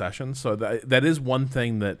earlier sessions. So that is one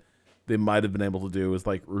thing that they might have been able to do, is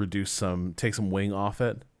like take some wing off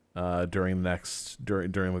it during like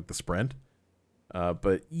the sprint.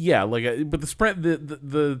 But yeah, but the sprint,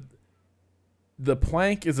 the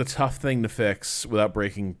plank is a tough thing to fix without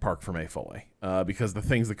breaking Park for May fully, because the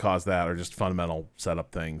things that cause that are just fundamental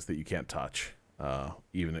setup things that you can't touch,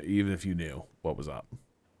 even if you knew what was up.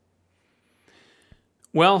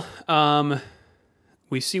 Well,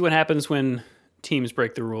 we see what happens when teams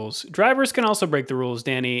break the rules. Drivers can also break the rules,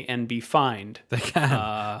 Danny, and be fined. They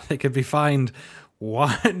can. They could be fined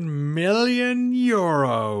 €1 million,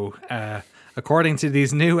 according to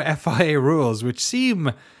these new FIA rules, which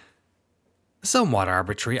seem somewhat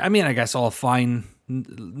arbitrary. I mean, I guess all fine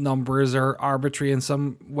numbers are arbitrary in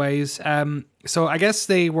some ways. So I guess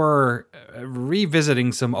they were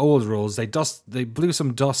revisiting some old rules. They blew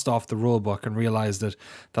some dust off the rule book and realized that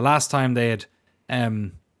the last time they had,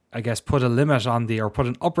 I guess, put a limit on put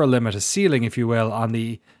an upper limit, a ceiling, if you will, on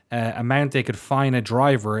the amount they could fine a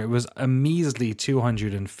driver, it was a measly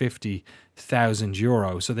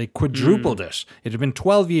 €250,000. So they quadrupled it. It had been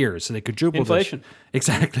 12 years, so they quadrupled Inflation. it.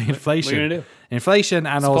 Exactly, inflation. What are you gonna do? Inflation,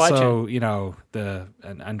 and Supply also, the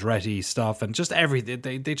Andretti stuff, and just everything.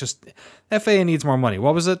 They just, FAA needs more money.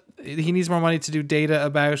 What was it? He needs more money to do data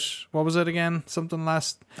about, what was it again? Something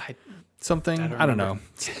last... I don't know.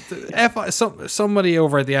 Somebody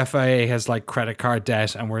over at the FIA has like credit card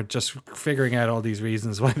debt, and we're just figuring out all these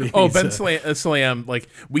reasons why they. Ben Slam, like,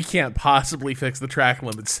 we can't possibly fix the track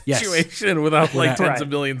limit situation without like tens of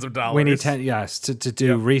millions of dollars. We need to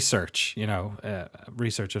do research.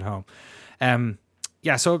 Research at home.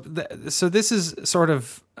 So this is sort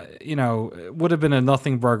of would have been a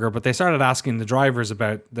nothing burger, but they started asking the drivers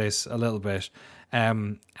about this a little bit.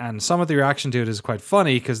 And some of the reaction to it is quite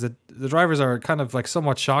funny because the drivers are kind of like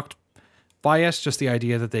somewhat shocked by it, just the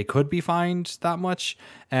idea that they could be fined that much.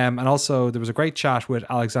 And also there was a great chat with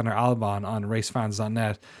Alexander Albon on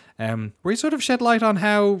racefans.net, where he sort of shed light on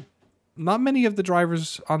how not many of the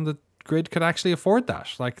drivers on the grid could actually afford that.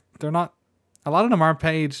 Like, they're not, a lot of them aren't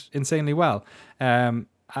paid insanely well.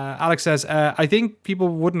 Alex says, I think people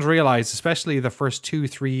wouldn't realize, especially the first 2,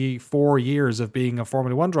 3, 4 years of being a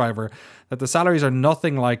Formula One driver, that the salaries are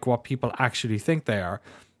nothing like what people actually think they are.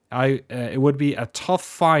 It would be a tough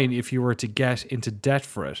fine if you were to get into debt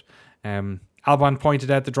for it. Albon pointed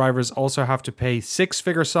out the drivers also have to pay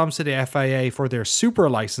 6-figure sums to the FIA for their super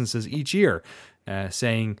licenses each year,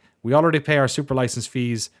 saying, we already pay our super license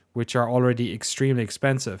fees, which are already extremely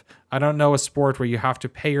expensive. I don't know a sport where you have to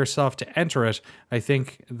pay yourself to enter it. I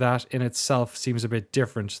think that in itself seems a bit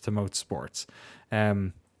different to most sports.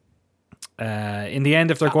 In the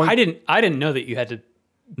end, if they're going... I didn't know that you had to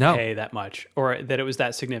pay that much, or that it was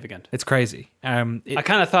that significant. It's crazy. I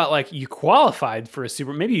kind of thought like you qualified for a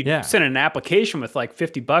super. Maybe you sent an application with like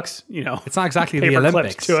 $50. It's not exactly the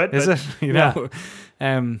Olympics, to it, is it?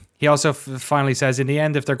 He also finally says, in the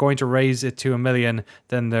end, if they're going to raise it to $1 million,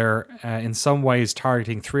 then they're in some ways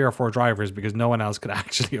targeting 3 or 4 drivers because no one else could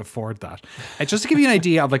actually afford that. And just to give you an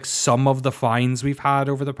idea of like some of the fines we've had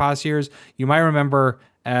over the past years, you might remember.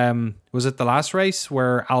 Was it the last race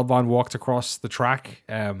where Albon walked across the track?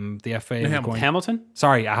 The FAA Hamilton?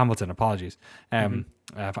 Sorry, Hamilton. Apologies.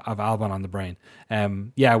 Of Albon on the brain.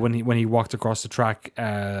 When he walked across the track,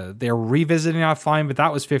 they're revisiting that fine, but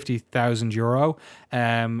that was €50,000.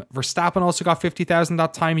 Verstappen also got 50,000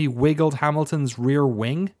 that time. He wiggled Hamilton's rear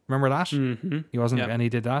wing. Remember that? Mm-hmm. He wasn't, and he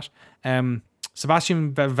did that.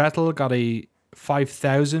 Sebastian Vettel got a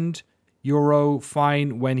 €5,000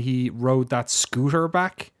 fine when he rode that scooter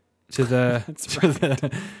back to the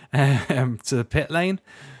to the pit lane.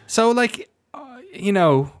 So like,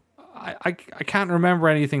 I can't remember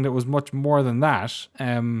anything that was much more than that.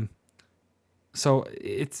 So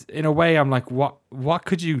it's, in a way, I'm like, what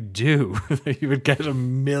could you do that you would get $1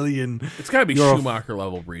 million? It's got to be Schumacher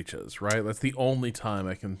level breaches, right? That's the only time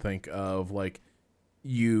I can think of. Like,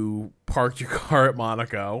 you parked your car at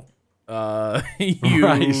Monaco.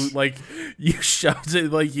 You shoved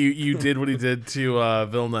it, like you did what he did to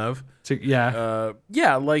Villeneuve.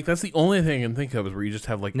 Like that's the only thing I can think of is where you just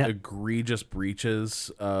have like egregious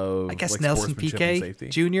breaches of, I guess, like, Nelson Piquet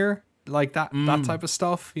Jr., like that type of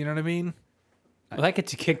stuff. You know what I mean? Well, that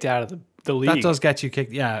gets you kicked out of the league. That does get you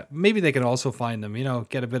kicked. Yeah, maybe they can also find them.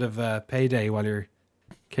 Get a bit of a payday while you're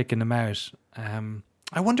kicking them out.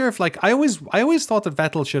 I wonder if, like, I always thought that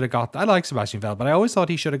Vettel should have got. I like Sebastian Vettel, but I always thought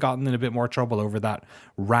he should have gotten in a bit more trouble over that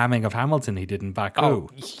ramming of Hamilton he did in Baku. Oh,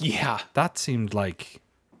 yeah, that seemed like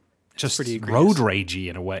just pretty road ragey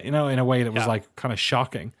in a way. In a way that was like kind of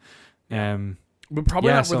shocking. But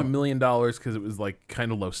probably not worth $1 million because it was like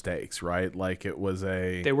kind of low stakes, right? Like it was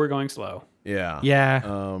they were going slow. Yeah.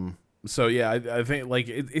 So I think like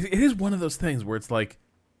it is one of those things where it's like,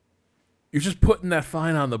 you're just putting that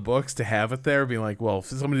fine on the books to have it there, being like, well, if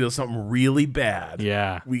somebody does something really bad,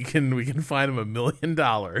 we can fine them $1 million.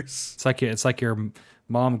 It's like your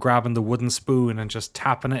mom grabbing the wooden spoon and just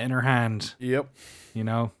tapping it in her hand. Yep.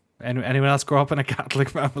 Anyone else grow up in a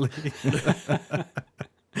Catholic family?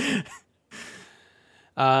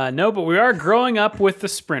 No, but we are growing up with the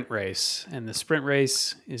sprint race, and the sprint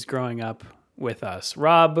race is growing up with us.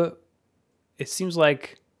 Rob, it seems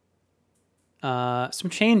like some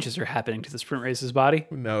changes are happening to the sprint race's body.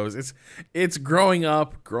 Who knows? It's growing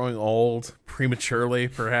up, growing old prematurely,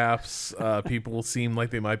 perhaps. People seem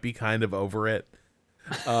like they might be kind of over it.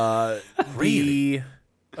 Really?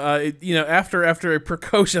 After a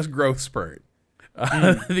precocious growth spurt,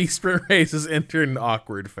 the sprint race has entered an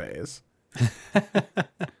awkward phase.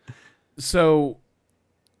 So,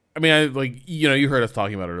 I mean, you heard us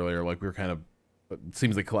talking about it earlier. Like, we were kind of, it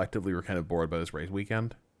seems like collectively we're kind of bored by this race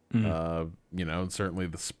weekend. And certainly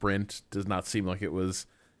the sprint does not seem like it was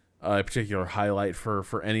a particular highlight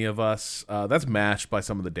for any of us. That's matched by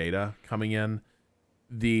some of the data coming in.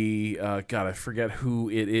 God, I forget who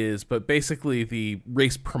it is, but basically the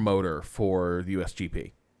race promoter for the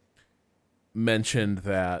USGP mentioned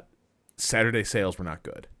that Saturday sales were not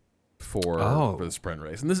good for the sprint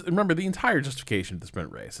race. And remember, the entire justification of the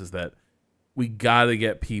sprint race is that we got to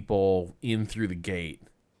get people in through the gate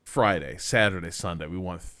Friday, Saturday, Sunday. We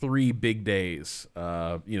want 3 big days,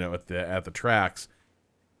 at the tracks,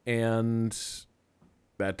 and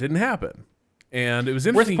that didn't happen. And it was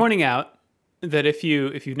interesting. Worth pointing out that if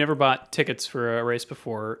you've never bought tickets for a race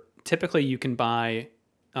before, typically you can buy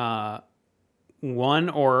one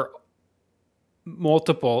or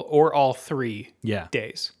multiple or all 3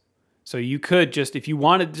 days. So you could just, if you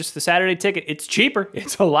wanted just the Saturday ticket, it's cheaper.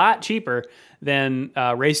 It's a lot cheaper than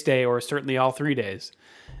race day or certainly all 3 days.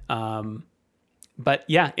 But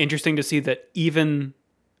yeah, interesting to see that even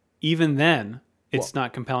then, it's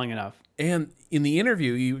not compelling enough. And in the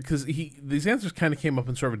interview, because these answers kind of came up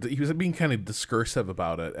in sort of, he was being kind of discursive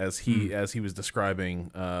about it as he was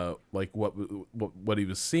describing what he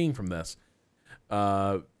was seeing from this.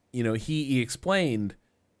 He explained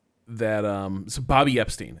that so Bobby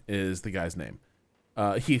Epstein is the guy's name.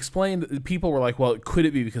 He explained, people were like, well, could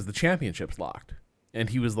it be because the championship's locked? And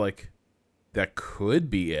he was like, that could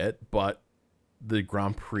be it, but the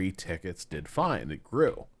Grand Prix tickets did fine. It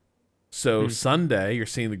grew. So Sunday, you're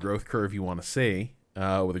seeing the growth curve you want to see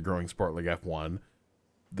with a growing sport like F1.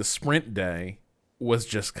 The sprint day was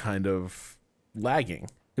just kind of lagging.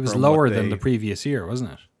 It was lower than the previous year,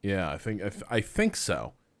 wasn't it? Yeah, I think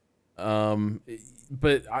so.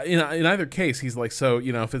 But in either case, he's like, so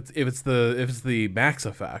if it's the Max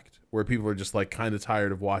effect where people are just like kind of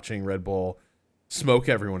tired of watching Red Bull smoke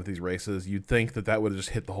everyone at these races, you'd think that would have just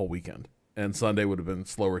hit the whole weekend, and Sunday would have been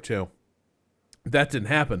slower too. That didn't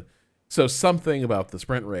happen. So something about the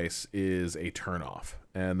sprint race is a turnoff,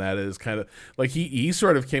 and that is kind of like he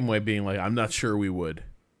sort of came away being like, I'm not sure we would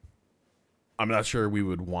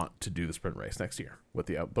want to do the sprint race next year but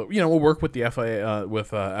we'll work with the FIA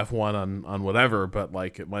with F1 on whatever, but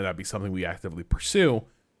like it might not be something we actively pursue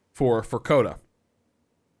for COTA.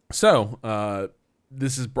 So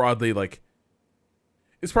this is broadly like,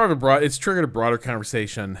 it's triggered a broader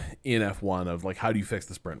conversation in F1 of like, how do you fix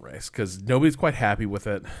the sprint race? Because nobody's quite happy with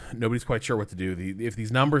it. Nobody's quite sure what to do. If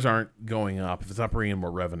these numbers aren't going up, if it's not bringing in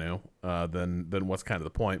more revenue, then what's kind of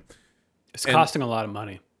the point? It's costing a lot of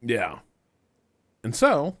money. Yeah. And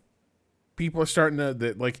so people are starting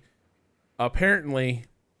to, apparently,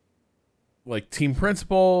 like team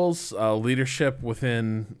principals, leadership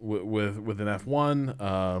within F1,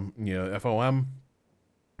 FOM,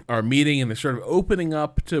 are meeting, and they're sort of opening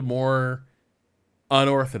up to more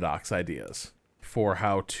unorthodox ideas for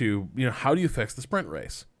how do you fix the sprint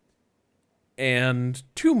race? And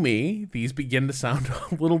to me, these begin to sound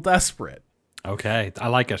a little desperate. Okay, I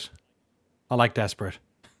like it. I like desperate.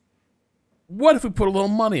 What if we put a little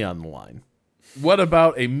money on the line? What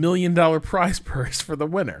about $1 million prize purse for the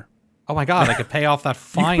winner? Oh my God, I could pay off that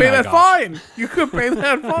fine. You could pay that fine. You could pay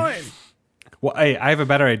that fine. Well, hey, I have a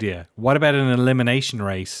better idea. What about an elimination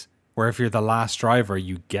race where if you're the last driver,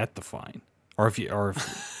 you get the fine, or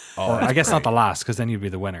I guess not the last, because then you'd be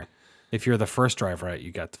the winner. If you're the first driver out,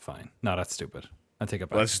 you get the fine. No, that's stupid. I take it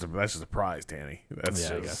back. Well, that's just a prize, Danny. That's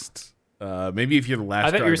just maybe if you're the last.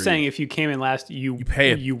 I thought driver, you were saying if you came in last, you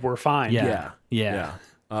pay it. You were fine. Yeah.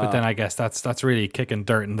 But then I guess that's really kicking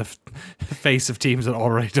dirt in the face of teams that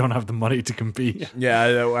already don't have the money to compete. Yeah,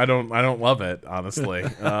 I don't love it, honestly.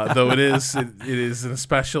 Though it is an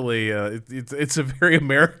especially it's a very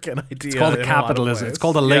American idea. It's called capitalism. It's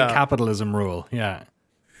called a late capitalism rule. Yeah.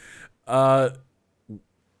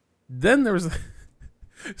 Then there was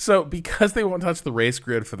so because they won't touch the race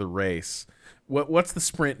grid for the race. What's the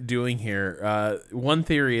sprint doing here? One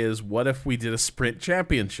theory is, what if we did a sprint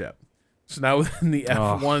championship? So now within the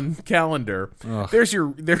F1 calendar, there's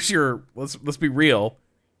your let's be real,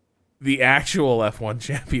 the actual F1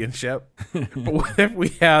 championship. But what if we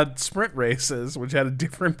had sprint races, which had a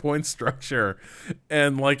different point structure,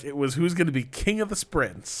 and like it was who's going to be king of the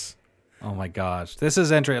sprints Oh my God, this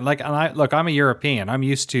is interesting. Like, and I'm a European. I'm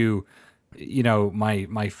used to,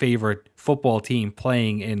 my favorite football team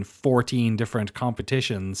playing in 14 different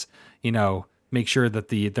competitions. Make sure that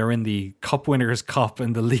they're in the Cup Winners' Cup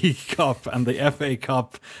and the League Cup and the FA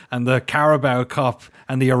Cup and the Carabao Cup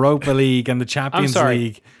and the Europa League and the Champions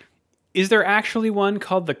League. Is there actually one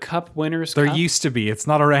called the Cup Winners' There Cup? used to be. It's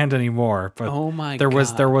not around anymore. But Oh my there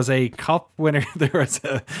God. was a cup winner. There was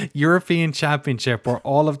a European Championship where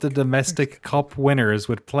all of the domestic cup winners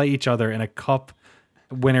would play each other in a Cup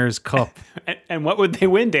Winners' Cup. And what would they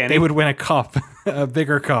win, Danny? They would win a cup, a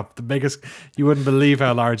bigger cup, the biggest. You wouldn't believe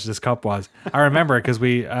how large this cup was. I remember because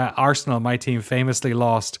Arsenal, my team, famously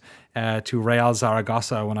lost to Real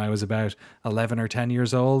Zaragoza when I was about 11 or 10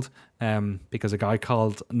 years old, because a guy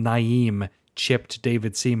called Naeem chipped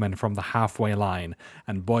David Seaman from the halfway line.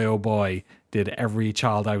 And boy, oh boy, did every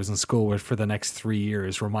child I was in school with for the next 3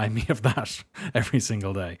 years remind me of that every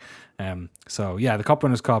single day. So yeah, the Cup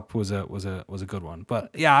Winners' Cup was a good one.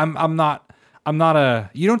 But yeah, I'm not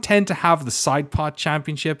you don't tend to have the side pot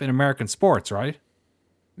championship in American sports, right?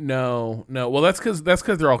 No. Well, that's because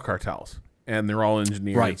they're all cartels and they're all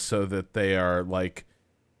engineered so that they are like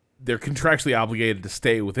they're contractually obligated to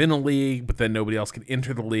stay within a league, but then nobody else can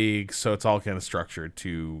enter the league. So it's all kind of structured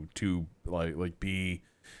to like be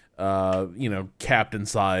captain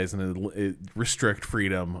size and it restrict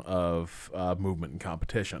freedom of movement and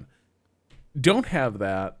competition. Don't have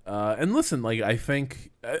that. And listen, like I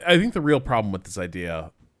think the real problem with this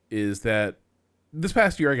idea is that this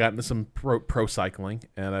past year I got into some pro cycling,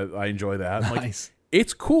 and I enjoy that. Nice. Like,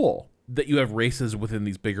 it's cool that you have races within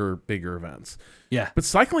these bigger events. Yeah. But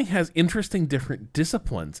cycling has interesting different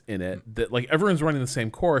disciplines in it that like everyone's running the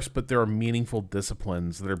same course, but there are meaningful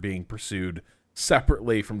disciplines that are being pursued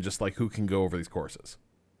separately from just like who can go over these courses.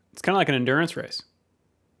 It's kind of like an endurance race.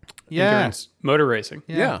 Yeah. Endurance motor racing.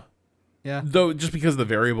 Yeah. Yeah. Though just because of the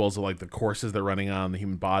variables of like the courses they're running on the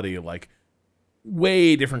human body, like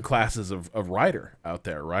way different classes of rider out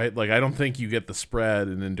there, right? Like I don't think you get the spread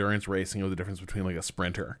in endurance racing or the difference between like a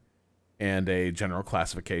sprinter and a general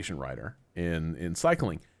classification rider in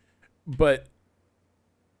cycling. But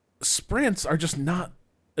sprints are just not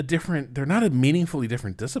they're not a meaningfully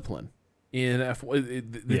different discipline in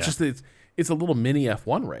F1. It's a little mini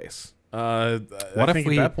F1 race. At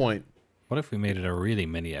that point, what if we made it a really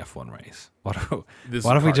mini F1 race? What if This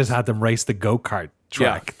we just had them race the go-kart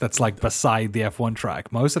track that's like beside the F1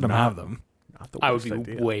 track? Most of them have them. not the I would worst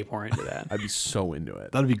be idea. way more into that. I'd be so into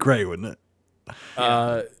it. That'd be great, wouldn't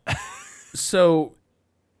it? So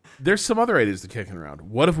there's some other ideas to kicking around.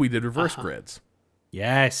 What if we did reverse grids?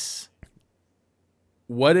 Yes.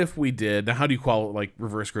 What if we did, now how do you qualify, like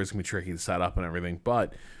reverse grids can be tricky to set up and everything,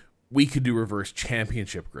 but we could do reverse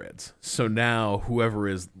championship grids. So now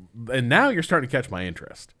now you're starting to catch my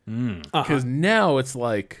interest. Because now it's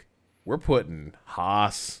like, we're putting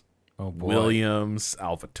Haas, Williams,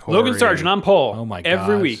 AlphaTauri. Logan Sargent on pole. Oh my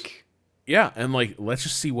every gosh. week. Yeah, and like, let's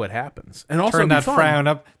just see what happens. And also Turn that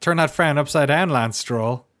fun. frown upside down, Lance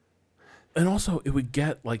Stroll. And also, it would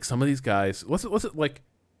get like some of these guys. Let's like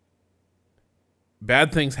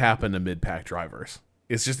bad things happen to mid-pack drivers.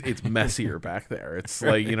 It's messier back there. It's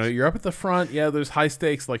like, you're up at the front. Yeah, there's high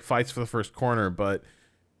stakes like fights for the first corner, but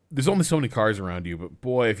there's only so many cars around you. But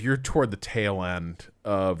boy, if you're toward the tail end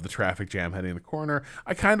of the traffic jam heading the corner,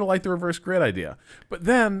 I kind of like the reverse grid idea. But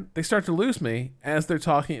then they start to lose me as they're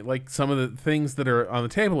talking. Like some of the things that are on the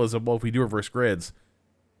table is, well, if we do reverse grids,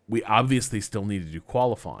 we obviously still need to do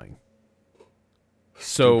qualifying.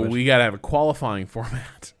 So we got to have a qualifying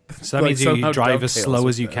format. So that means you drive as slow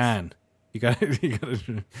as you can. You got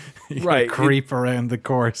to creep around the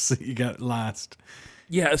course. You got last.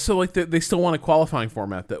 Yeah, so like they still want a qualifying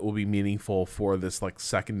format that will be meaningful for this like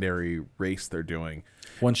secondary race they're doing.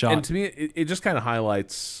 One shot. And to me, it just kind of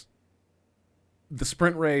highlights the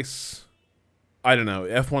sprint race. I don't know.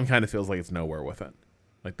 F1 kind of feels like it's nowhere with it.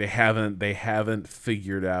 Like they haven't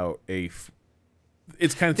figured out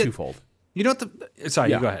it's kind of twofold. You know what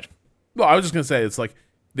sorry, you go ahead. Well, I was just gonna say it's like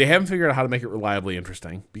they haven't figured out how to make it reliably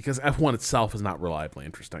interesting because F1 itself is not reliably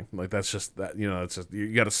interesting. Like that's just that it's just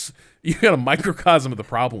you got a microcosm of the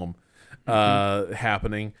problem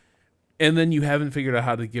happening, and then you haven't figured out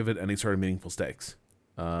how to give it any sort of meaningful stakes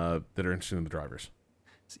that are interesting to the drivers.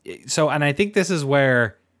 So, and I think this is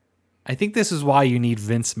why you need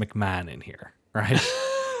Vince McMahon in here, right?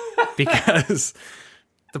 Because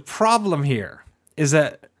the problem here is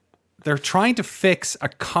that they're trying to fix a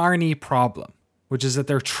carny problem, which is that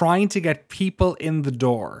they're trying to get people in the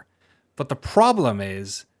door. But the problem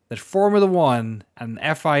is that Formula One and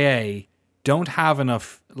FIA don't have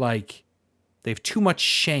enough, like, they have too much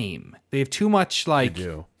shame. They have too much, like,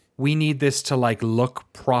 we need this to like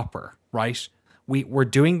look proper, right? We're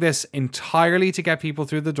doing this entirely to get people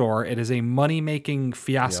through the door. It is a money-making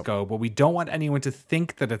fiasco, but we don't want anyone to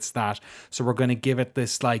think that it's that. So we're going to give it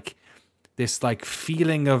this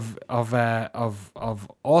feeling of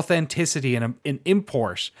authenticity and an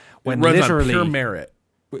import when It runs literally on pure merit.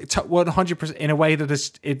 100% in a way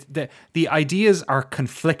that the ideas are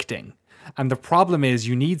conflicting. And the problem is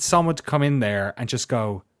you need someone to come in there and just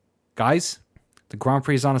go, guys, the Grand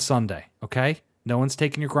Prix is on a Sunday, okay? No one's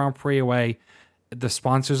taking your Grand Prix away. The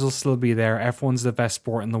sponsors will still be there. F1's the best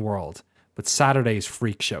sport in the world. But Saturday is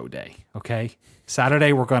freak show day, okay?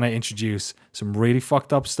 Saturday, we're going to introduce some really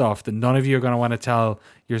fucked up stuff that none of you are going to want to tell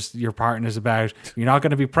your partners about. You're not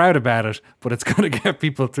going to be proud about it, but it's going to get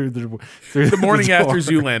people through the Morning after door.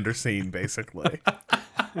 Zoolander scene, basically.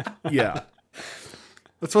 Yeah.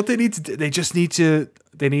 That's what they need to do.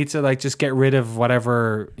 They need to like just get rid of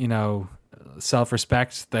whatever,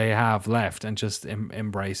 self-respect they have left and just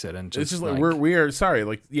embrace it. And just, It's just like we are sorry,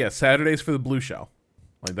 like Saturdays for the blue show.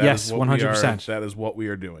 Like that yes, is what 100%. That is what we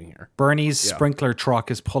are doing here. Bernie's sprinkler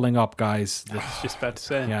truck is pulling up, guys. Just about to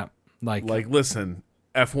say. Yeah. Like listen,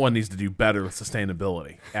 F1 needs to do better with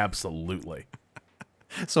sustainability. Absolutely.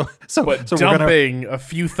 But dumping a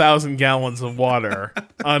few thousand gallons of water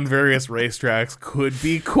on various racetracks could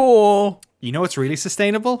be cool. You know what's really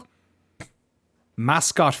sustainable?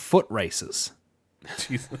 Mascot foot races.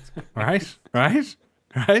 Jesus. Right?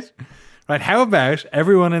 How about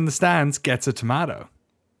everyone in the stands gets a tomato?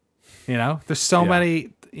 There's so many,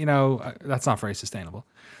 that's not very sustainable.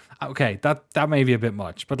 Okay, that may be a bit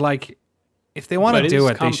much, but like if they want to do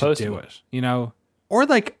it, they should do it,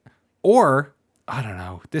 or I don't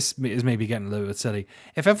know, this is maybe getting a little bit silly.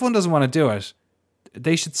 If everyone doesn't want to do it,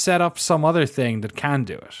 they should set up some other thing that can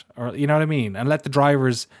do it, or you know what I mean, and let the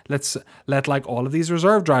drivers, let like all of these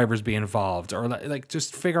reserve drivers be involved, or like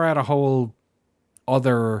just figure out a whole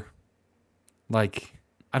other, like,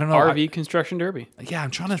 I don't know, RV construction derby. Yeah,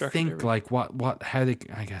 I'm trying to think like how they.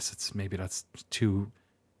 I guess maybe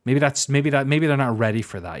they're not ready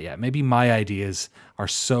for that yet. Maybe my ideas are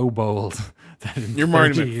so bold that you're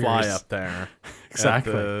Marty 30 McFly years, up there.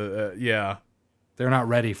 Exactly. Yeah. They're not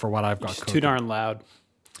ready for what I've got. It's too darn loud.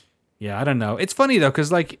 Yeah, I don't know. It's funny though,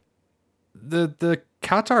 because like the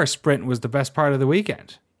Qatar sprint was the best part of the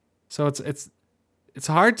weekend, so it's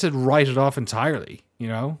hard to write it off entirely.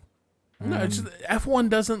 No, it's just, F1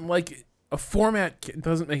 doesn't like a format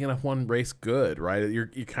doesn't make an F1 race good, right? You're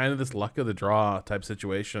kind of this luck of the draw type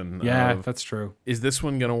situation. Yeah, that's true. Is this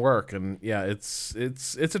one gonna work? And yeah, it's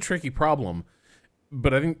a tricky problem,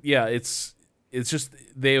 but I think it's just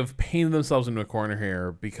they have painted themselves into a corner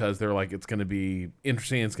here because they're like it's gonna be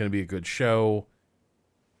interesting, it's gonna be a good show,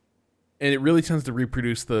 and it really tends to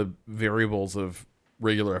reproduce the variables of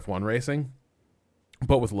regular F1 racing,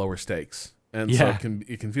 but with lower stakes. And so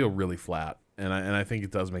it can feel really flat, and I think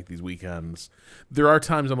it does make these weekends. There are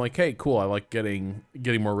times I'm like, hey, cool, I like getting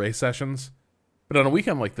more race sessions, but on a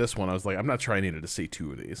weekend like this one, I was like, I'm not sure I needed to see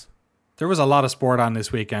two of these. There was a lot of sport on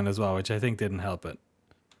this weekend as well, which I think didn't help it.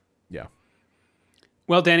 Yeah.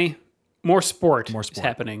 Well, Danny, more sport is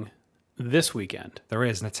happening this weekend. There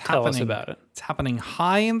is, and Tell us about it. It's happening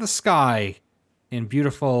high in the sky in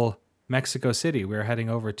beautiful Mexico City. We're heading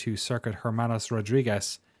over to Circuit Hermanos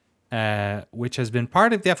Rodriguez, which has been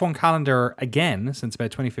part of the F1 calendar again since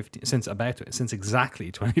about 2015, since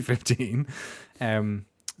exactly 2015.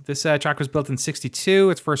 This track was built in 62.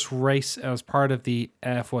 Its first race as part of the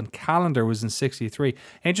F1 calendar was in 63.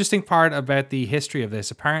 Interesting part about the history of this,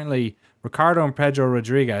 apparently Ricardo and Pedro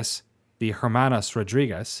Rodriguez, the Hermanos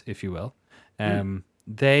Rodriguez, if you will,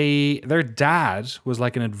 their dad was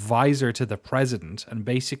like an advisor to the president and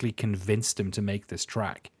basically convinced him to make this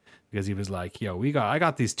track. Because he was like, yo, I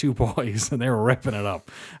got these two boys and they were ripping it up.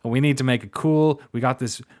 And we need to make it cool. We got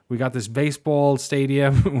this baseball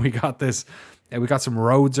stadium. we got some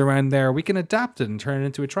roads around there. We can adapt it and turn it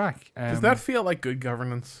into a track. Does that feel like good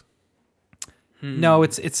governance? No,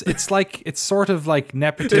 it's sort of like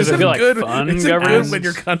nepotism. Does it feel like fun Is it governance? good when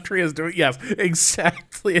your country is doing? Yes,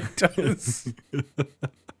 exactly. It does.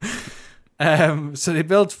 So they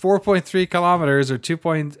built 4.3 kilometers or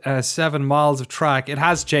 2.7 miles of track. It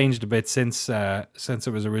has changed a bit since it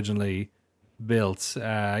was originally built.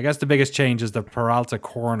 I guess the biggest change is the Peralta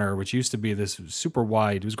corner, which used to be this super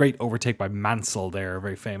wide. It was a great overtake by Mansell there,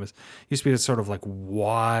 very famous. It used to be this sort of like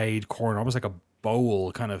wide corner, almost like a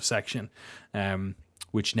bowl kind of section,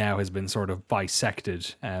 which now has been sort of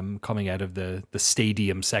bisected, coming out of the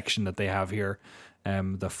stadium section that they have here.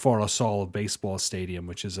 The Foro Sol baseball stadium,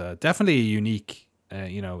 which is definitely a unique,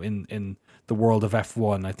 in the world of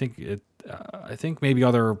F1. I think maybe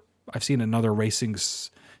I've seen another racing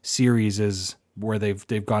series is where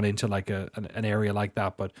they've gone into like an area like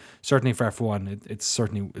that. But certainly for F1, it's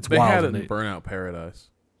They wild. had it in Burnout Paradise.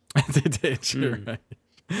 They did, you're right.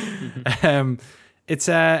 It's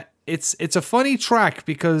a funny track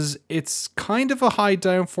because it's kind of a high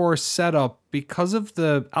downforce setup because of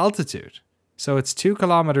the altitude. So it's 2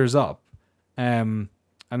 kilometers up, and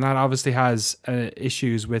that obviously has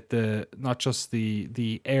issues with not just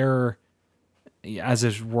the air as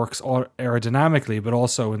it works aerodynamically, but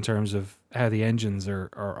also in terms of how the engines are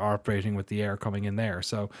operating with the air coming in there.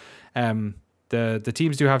 So the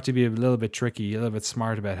teams do have to be a little bit tricky, a little bit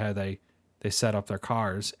smart about how they set up their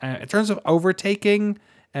cars. In terms of overtaking,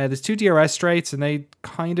 there's 2 DRS straights, and they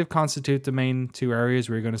kind of constitute the main 2 areas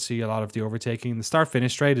where you're going to see a lot of the overtaking. The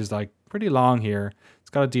start-finish straight is like pretty long here. It's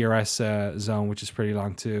got a DRS zone, which is pretty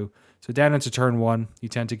long too. So down into turn 1, you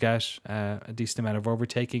tend to get a decent amount of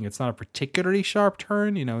overtaking. It's not a particularly sharp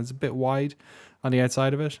turn, it's a bit wide on the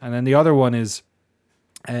outside of it. And then the other one is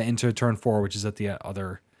into turn 4, which is at the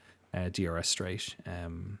other DRS straight.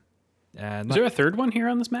 Is there a third one here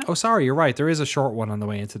on this map? Oh, sorry, you're right. There is a short one on the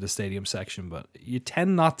way into the stadium section, but you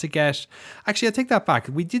tend not to get... Actually, I take that back.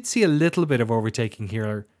 We did see a little bit of overtaking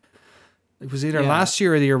here. It was either last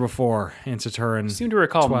year or the year before into turn 12. I seem to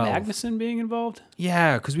recall Magnussen being involved.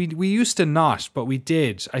 Yeah, because we used to not, but we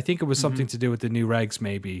did. I think it was something to do with the new regs,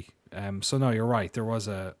 maybe. So no, you're right. There was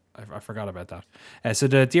I forgot about that. So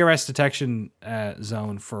the DRS detection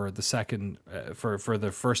zone for the second for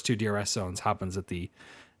the first 2 DRS zones happens at the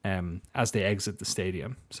as they exit the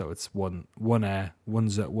stadium. So it's one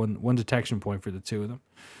detection point for the 2 of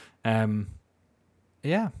them.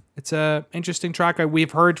 Yeah, it's a interesting track.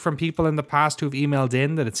 We've heard from people in the past who've emailed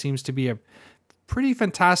in that it seems to be a pretty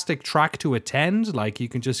fantastic track to attend. Like you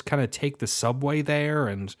can just kind of take the subway there,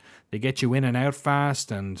 and they get you in and out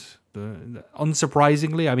fast. And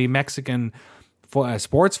unsurprisingly, I mean, Mexican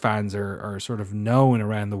sports fans are sort of known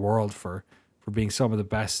around the world for being some of the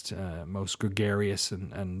best, most gregarious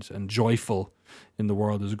and joyful in the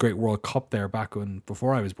world. There's a great World Cup there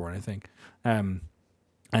before I was born, I think.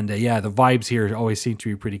 And the vibes here always seem to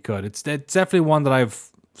be pretty good. It's definitely one that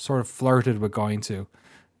I've sort of flirted with going to.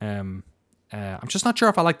 I'm just not sure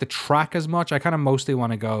if I like the track as much. I kind of mostly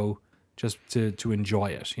want to go just to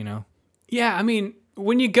enjoy it, Yeah, I mean,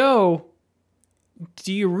 when you go,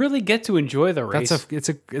 do you really get to enjoy the race?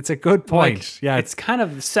 It's a good point. Like, yeah, it's kind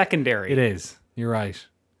of secondary. It is. You're right.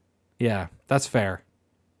 Yeah, that's fair.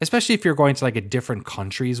 Especially if you're going to like a different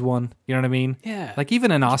country's one. You know what I mean? Yeah. Like even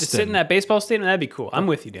in Austin. To sit in that baseball stadium, that'd be cool. I'm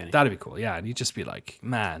with you, Danny. That'd be cool. Yeah. And you'd just be like,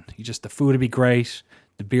 man, the food would be great.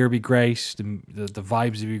 The beer would be great. The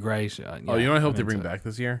vibes would be great. You know what I hope they bring back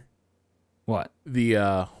this year? What? The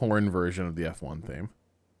horn version of the F1 theme.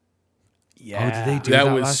 Yeah. Oh, did they do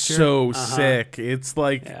that was last year? so sick. It's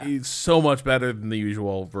like it's so much better than the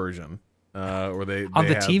usual version. Where they on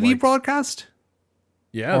the TV broadcast?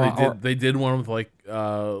 Yeah, they did one with like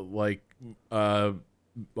iconic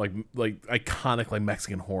like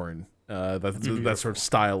Mexican horn. That sort of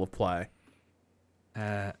style of play.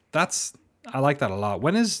 I like that a lot.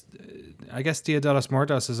 When is I guess Dia de los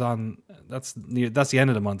Muertos is on? That's the end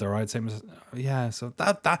of the month, though, right? Same as So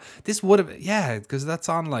this would have because that's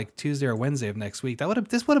on like Tuesday or Wednesday of next week.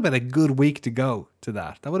 This would have been a good week to go to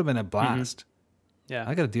that. That would have been a blast. Yeah,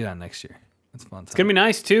 I got to do that next year. That's fun. It's gonna be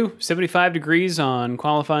nice too. 75 degrees on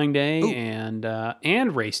qualifying day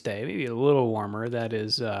and race day. Maybe a little warmer. That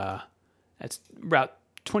is that's about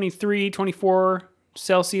 23, 24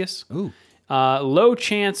 Celsius. Ooh. Low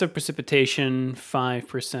chance of precipitation,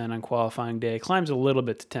 5% on qualifying day. Climbs a little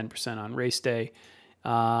bit to 10% on race day.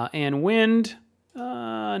 And wind,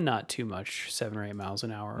 not too much, 7 or 8 miles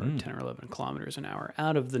an hour, or 10 or 11 kilometers an hour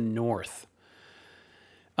out of the north.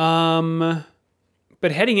 But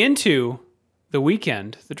heading into the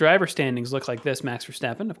weekend, the driver standings look like this. Max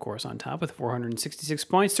Verstappen, of course, on top with 466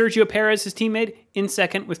 points. Sergio Perez, his teammate, in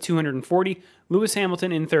second with 240. Lewis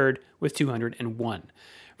Hamilton in third with 201.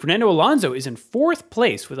 Fernando Alonso is in fourth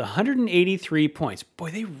place with 183 points. Boy,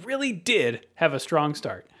 they really did have a strong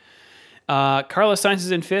start. Carlos Sainz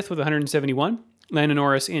is in fifth with 171. Lando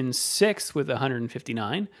Norris in sixth with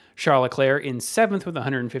 159. Charles Leclerc in seventh with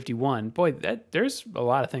 151. Boy, there's a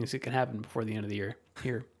lot of things that can happen before the end of the year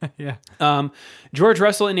here. Yeah. George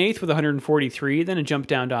Russell in eighth with 143. Then a jump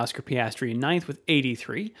down to Oscar Piastri in ninth with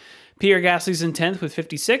 83. Pierre Gasly's in 10th with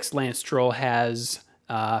 56. Lance Stroll has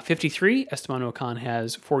 53. Esteban Ocon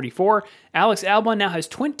has 44. Alex Albon now has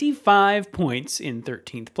 25 points in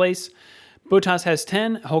 13th place. Bottas has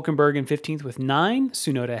 10. Hulkenberg in 15th with 9.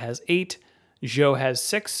 Tsunoda has 8. Zhou has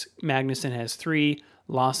 6. Magnussen has 3.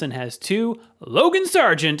 Lawson has 2. Logan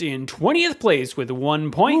Sargent in 20th place with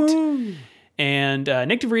 1 point. Woo. And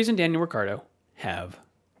Nick DeVries and Daniel Ricciardo have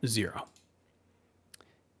 0.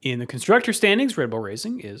 In the constructor standings, Red Bull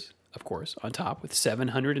Racing is, of course, on top with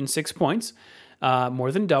 706 points,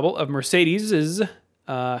 more than double of Mercedes'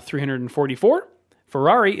 344.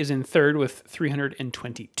 Ferrari is in third with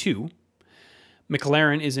 322.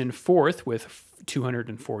 McLaren is in fourth with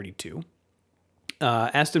 242.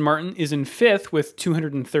 Aston Martin is in fifth with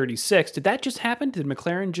 236. Did that just happen? Did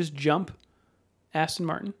McLaren just jump Aston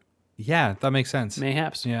Martin? Yeah, that makes sense.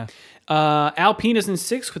 Mayhaps. Yeah. Alpine is in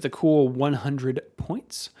sixth with a cool 100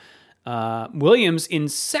 points. Williams in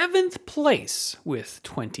seventh place with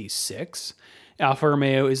 26. Alfa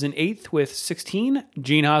Romeo is in eighth with 16.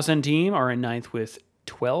 Gene Haas and team are in ninth with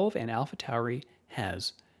 12. And AlphaTauri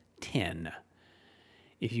has 10.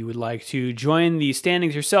 If you would like to join the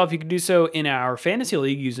standings yourself, you can do so in our fantasy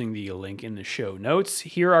league using the link in the show notes.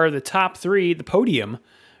 Here are the top 3, the podium,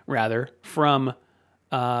 rather, from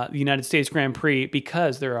the United States Grand Prix,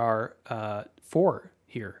 because there are 4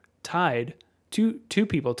 here tied, two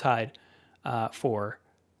people tied for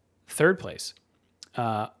third place.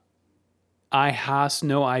 I has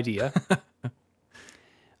no idea.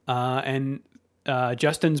 And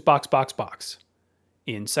Justin's box.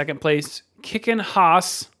 In second place, Kickin'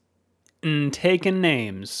 Haas and Taking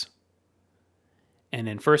Names. And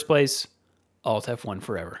in first place, Alt F1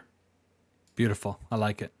 Forever. Beautiful. I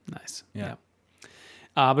like it. Nice. Yeah.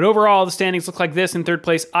 But overall, the standings look like this. In third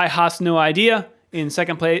place, I has no idea. In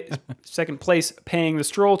second place, Paying the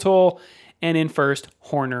Stroll Toll. And in first,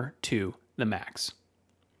 Horner to the max.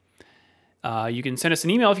 You can send us an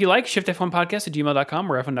email if you like,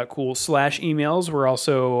 shiftf1podcast@gmail.com or f1.cool/emails. We're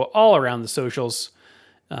also all around the socials.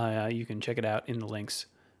 You can check it out in the links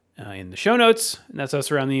in the show notes. And that's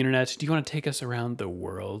us around the internet. Do you want to take us around the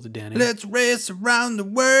world, Danny? Let's race around the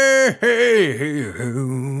world.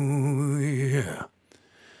 Yeah.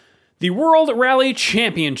 The World Rally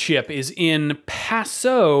Championship is in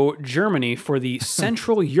Paso, Germany for the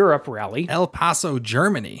Central Europe Rally. El Paso,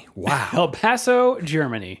 Germany. Wow. El Paso,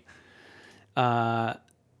 Germany.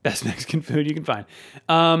 Best Mexican food you can find.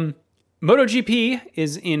 MotoGP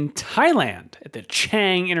is in Thailand at the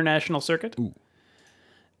Chang International Circuit. Ooh.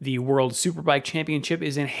 The World Superbike Championship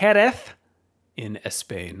is in Jerez in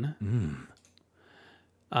Spain.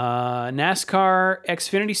 NASCAR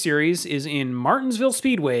Xfinity Series is in Martinsville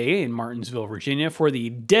Speedway in Martinsville, Virginia for the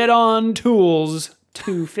Dead On Tools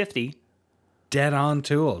 250. Dead on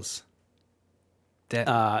tools.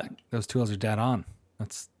 Those tools are dead on.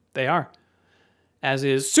 They are. As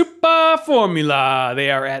is Super Formula.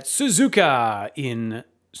 They are at Suzuka in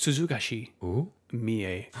Suzukashi,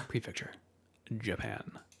 Mie Prefecture,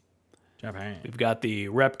 Japan. We've got the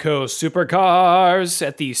Repco Supercars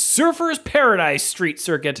at the Surfers Paradise Street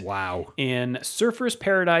Circuit. Wow. In Surfers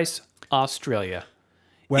Paradise, Australia.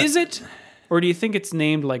 Well, is it? Or do you think it's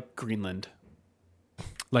named like Greenland?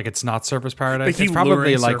 Like it's not Surfers Paradise? They keep It's probably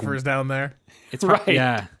luring like surfers down there. It's right.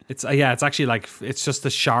 Yeah. It's actually like it's just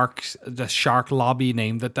the shark lobby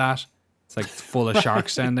named it that. It's like full of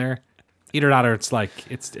sharks down there. Either that or it's like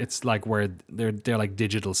where they're like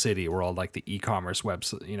Digital City, where all like the e-commerce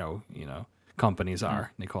webs companies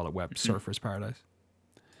are. They call it Web Surfers Paradise.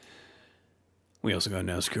 We also got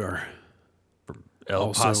NASCAR.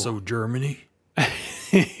 El Paso, Germany.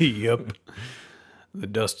 Yep. The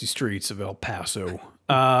dusty streets of El Paso.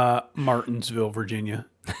 Martinsville, Virginia.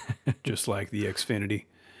 Just like the Xfinity.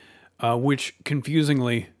 Which,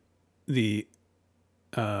 confusingly, the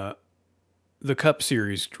Cup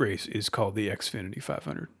Series race is called the Xfinity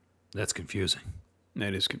 500. That's confusing.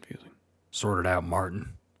 That is confusing. Sort it out,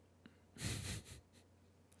 Martin.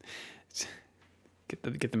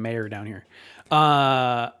 Get the mayor down here.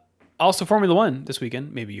 Also, Formula One this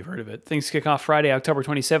weekend. Maybe you've heard of it. Things kick off Friday, October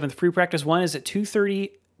 27th. Free Practice 1 is at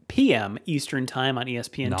 2:30 p.m. Eastern Time on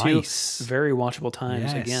ESPN2. Nice. Very watchable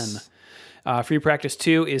times Yes. again. Free Practice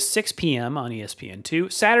 2 is 6 p.m. on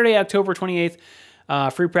ESPN2. Saturday, October 28th.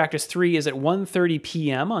 Free Practice 3 is at 1:30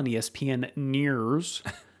 p.m. on ESPN News,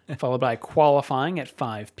 followed by Qualifying at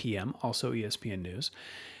 5 p.m., also ESPN News.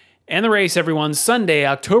 And the race, everyone, Sunday,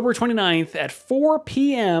 October 29th at 4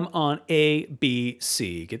 p.m. on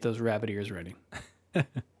ABC. Get those rabbit ears ready.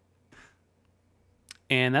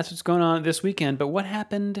 And that's what's going on this weekend. But what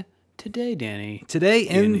happened today, Danny? Today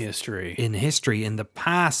in history. In history, in the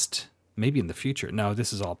past, maybe in the future. No,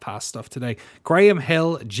 this is all past stuff today. Graham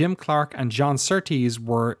Hill, Jim Clark, and John Surtees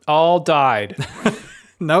were... all died.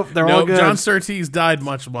 Nope, they're all good. John Surtees died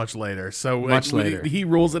much later. So Much later. He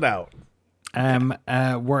rules it out. Graham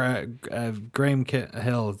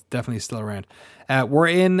Hill definitely still around. We're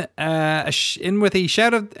in with a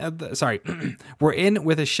shout of we're in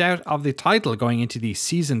with a shout of the title going into the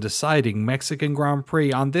season deciding Mexican Grand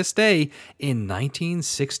Prix on this day in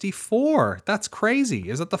 1964. That's crazy.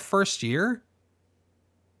 Is that the first year?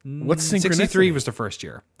 What's synchronicity? 63 was the first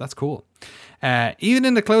year. That's cool. Even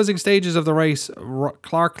in the closing stages of the race,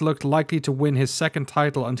 Clark looked likely to win his second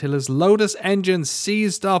title until his Lotus engine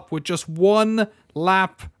seized up with just one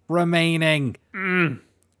lap remaining.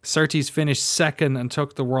 Surtees finished second and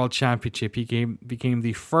took the world championship. He became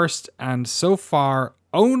the first and so far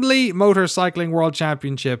only motorcycling world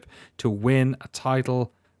championship to win a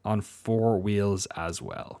title on four wheels as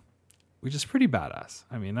well, which is pretty badass.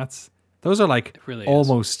 I mean, those are like really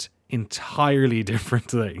almost entirely different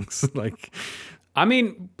things. Like, I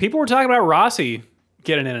mean, people were talking about Rossi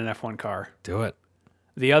getting in an F1 car. Do it.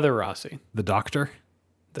 The other Rossi. The doctor?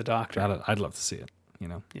 The doctor. I'd love to see it, you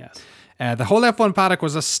know? Yes. The whole F1 paddock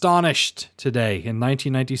was astonished today in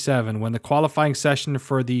 1997 when the qualifying session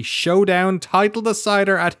for the showdown title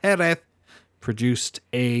decider at Jerez produced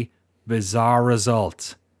a bizarre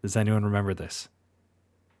result. Does anyone remember this?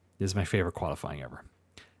 This is my favorite qualifying ever.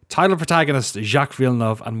 Title protagonists Jacques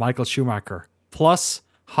Villeneuve and Michael Schumacher, plus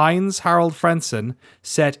Heinz Harald Frentzen,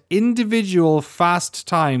 set individual fast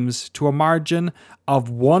times to a margin of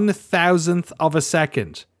 1,000th of a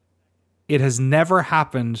second. It has never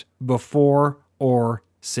happened before or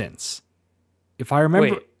since. If I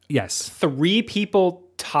remember... Wait, yes. 3 people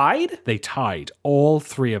tied? They tied, all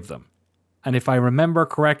 3 of them. And if I remember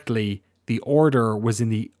correctly, the order was in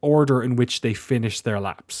the order in which they finished their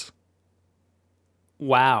laps.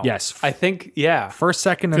 Wow. Yes. I think, yeah. First,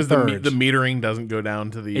 second, and Because third. the metering doesn't go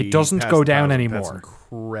down to the... It doesn't go down anymore. That's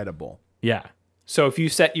incredible. Yeah. So if you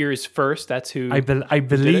set yours first, that's who... I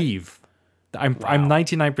believe... I'm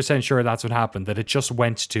 99% sure that's what happened, that it just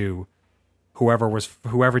went to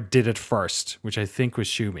whoever did it first, which I think was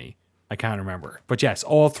Schumi. I can't remember. But yes,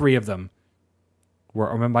 all 3 of them were,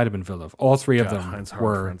 or it might have been Villeneuve. All 3 of them Heinz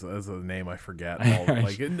were... That's a name I forget.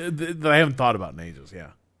 That I haven't thought about in ages, yeah.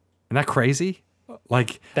 Isn't that crazy?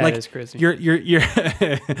 That is crazy. You're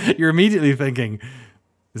you're immediately thinking,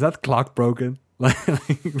 is that clock broken? Like,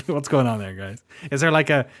 what's going on there, guys? Is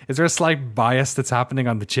there a slight bias that's happening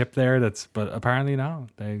on the chip there? But apparently no.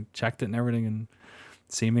 They checked it and everything, and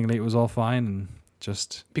seemingly it was all fine. And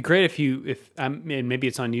just be great if maybe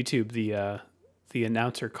it's on YouTube, the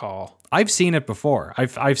announcer call. I've seen it before.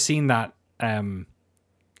 I've seen that.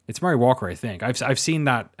 It's Murray Walker, I think. I've seen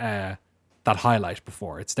that that highlight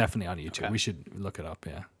before. It's definitely on YouTube. Okay. We should look it up.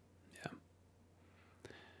 Yeah.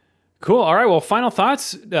 Cool. All right. Well, final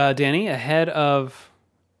thoughts, Danny, ahead of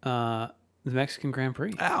the Mexican Grand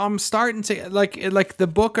Prix. I'm starting to like the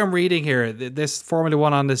book I'm reading here. This Formula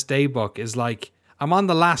One on this day book is like I'm on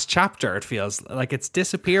the last chapter. It feels like it's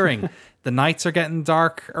disappearing. The nights are getting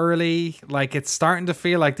dark early. Like it's starting to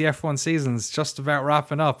feel like the F1 season's just about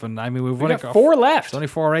wrapping up. And I mean, we've only got 4 left. There's only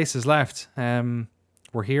 4 races left.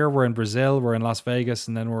 We're here. We're in Brazil. We're in Las Vegas,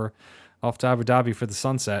 and then we're off to Abu Dhabi for the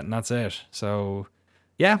sunset, and that's it. So.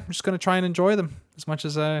 Yeah, I'm just going to try and enjoy them as much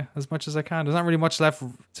as I can. There's not really much left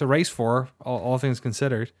to race for, all things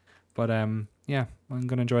considered. But yeah, I'm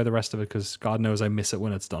going to enjoy the rest of it because God knows I miss it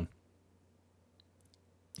when it's done.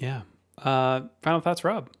 Yeah. Final thoughts,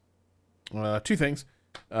 Rob? 2 things.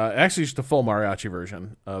 Actually, just a full mariachi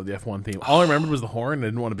version of the F1 theme. All I remembered was the horn. I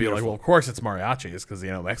didn't want to be like, well, of course it's mariachis because,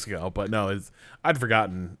 Mexico. But no, I'd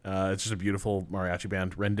forgotten. It's just a beautiful mariachi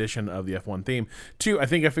band rendition of the F1 theme. 2, I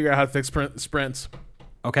think I figured out how to fix sprints.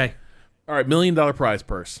 Okay. All right, $1 million prize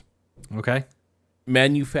purse. Okay.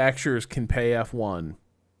 Manufacturers can pay F1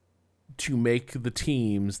 to make the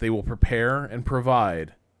teams. They will prepare and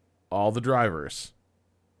provide all the drivers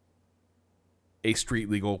a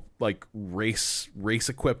street legal, like race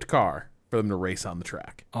equipped car for them to race on the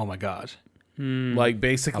track. Oh my God. Like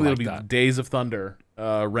basically it'll be Days of Thunder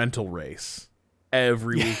rental race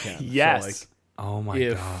every weekend. Yes. So oh my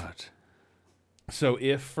God. So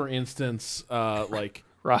if, for instance, like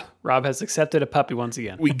Rob has accepted a puppy once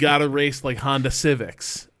again. We got to race like Honda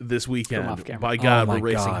Civics this weekend. By God, we're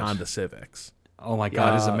racing Honda Civics. Oh my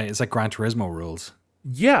God, it's amazing. It's like Gran Turismo rules.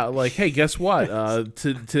 Yeah, like, hey, guess what?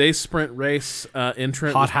 Today's sprint race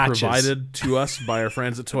entrant was provided to us by our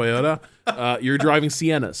friends at Toyota. You're driving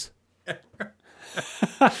Siennas.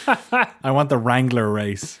 I want the Wrangler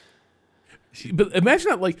race. But imagine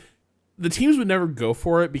that, like, the teams would never go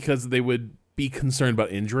for it because they would be concerned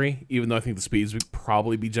about injury, even though I think the speeds would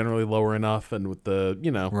probably be generally lower enough. And with the,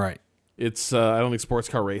 right. It's I don't think sports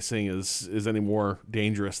car racing is any more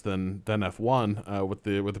dangerous than F1 with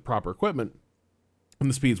the proper equipment. and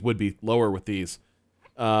the speeds would be lower with these.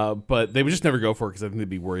 But they would just never go for it because I think they'd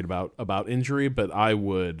be worried about injury. But I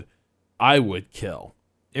would kill.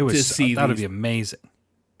 It was to see that would these. be amazing.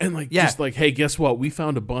 And just like, hey, guess what? We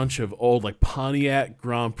found a bunch of old like Pontiac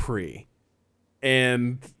Grand Prix,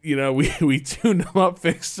 and we tuned them up,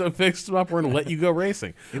 fixed them up. We're gonna let you go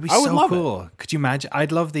racing. It'd be I would so love cool. it. Could you imagine?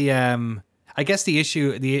 I'd love the. I guess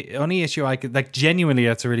the only issue I could like genuinely,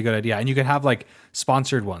 that's a really good idea, and you could have like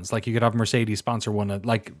sponsored ones, like you could have Mercedes sponsor one,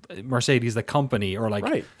 like Mercedes the company, or like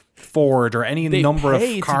Right. Ford or any number of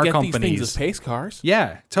car to get companies. These things as pace cars.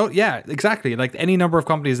 Yeah, exactly. Like any number of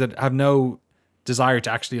companies that have no desire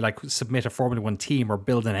to actually like submit a Formula One team or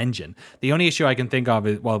build an engine. The only issue I can think of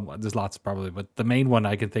is, well, there's lots probably, but the main one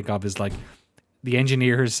I can think of is like the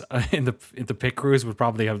engineers in the pit crews would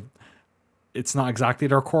probably have. It's not exactly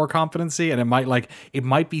their core competency, and it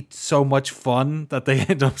might be so much fun that they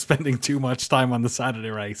end up spending too much time on the Saturday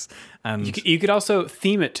race. And you could also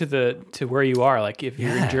theme it to where you are. Like if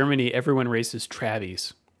you're in Germany, everyone races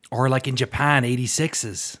Travis, or like in Japan,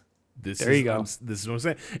 86s. There you go. This is what I'm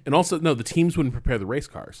saying. And also, no, the teams wouldn't prepare the race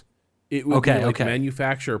cars. It would be like the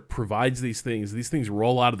manufacturer provides these things. These things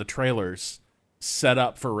roll out of the trailers, set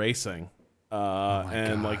up for racing.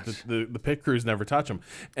 And like the pit crews never touch them.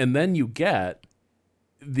 And then you get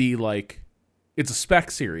it's a spec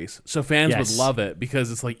series, so fans would love it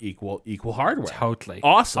because it's like equal hardware. Totally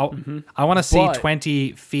awesome. I want to see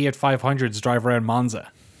 20 Fiat 500s drive around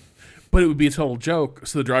Monza. But it would be a total joke,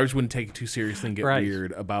 so the drivers wouldn't take it too seriously and get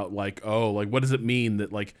weird about like, what does it mean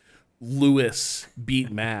that like Lewis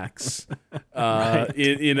beat Max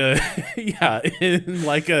in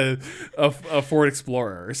like a Ford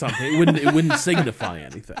Explorer or something? It wouldn't signify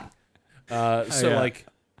anything.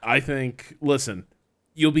 I think, listen,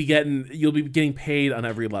 you'll be getting paid on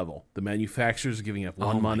every level. The manufacturers are giving up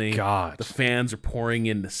money. God. The fans are pouring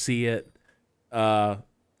in to see it.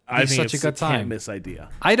 I think such a good time. Can't miss idea.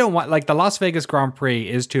 I don't want the Las Vegas Grand Prix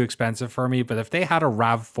is too expensive for me, but if they had a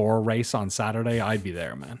RAV4 race on Saturday, I'd be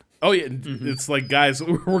there, man. Oh yeah, It's like, guys,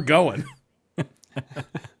 we're going.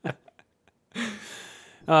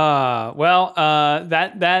 That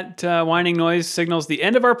whining noise signals the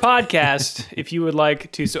end of our podcast. If you would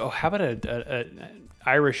like to, how about a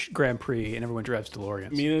Irish Grand Prix and everyone drives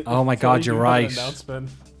DeLoreans? Oh my God, you're right.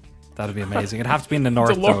 That'd be amazing. It'd have to be in the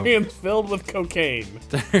north. DeLoreans filled with cocaine.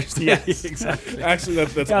 Yes, exactly. Actually,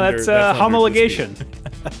 that's homologation.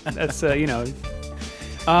 That's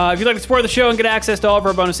if you'd like to support the show and get access to all of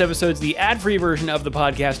our bonus episodes, the ad-free version of the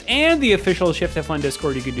podcast, and the official Shift F1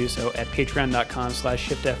 Discord, you can do so at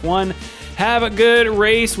patreon.com/ShiftF1. Have a good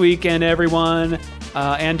race weekend, everyone,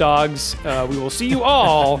 and dogs. We will see you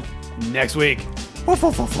all next week. Woof,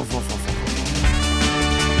 woof, woof, woof, woof, woof.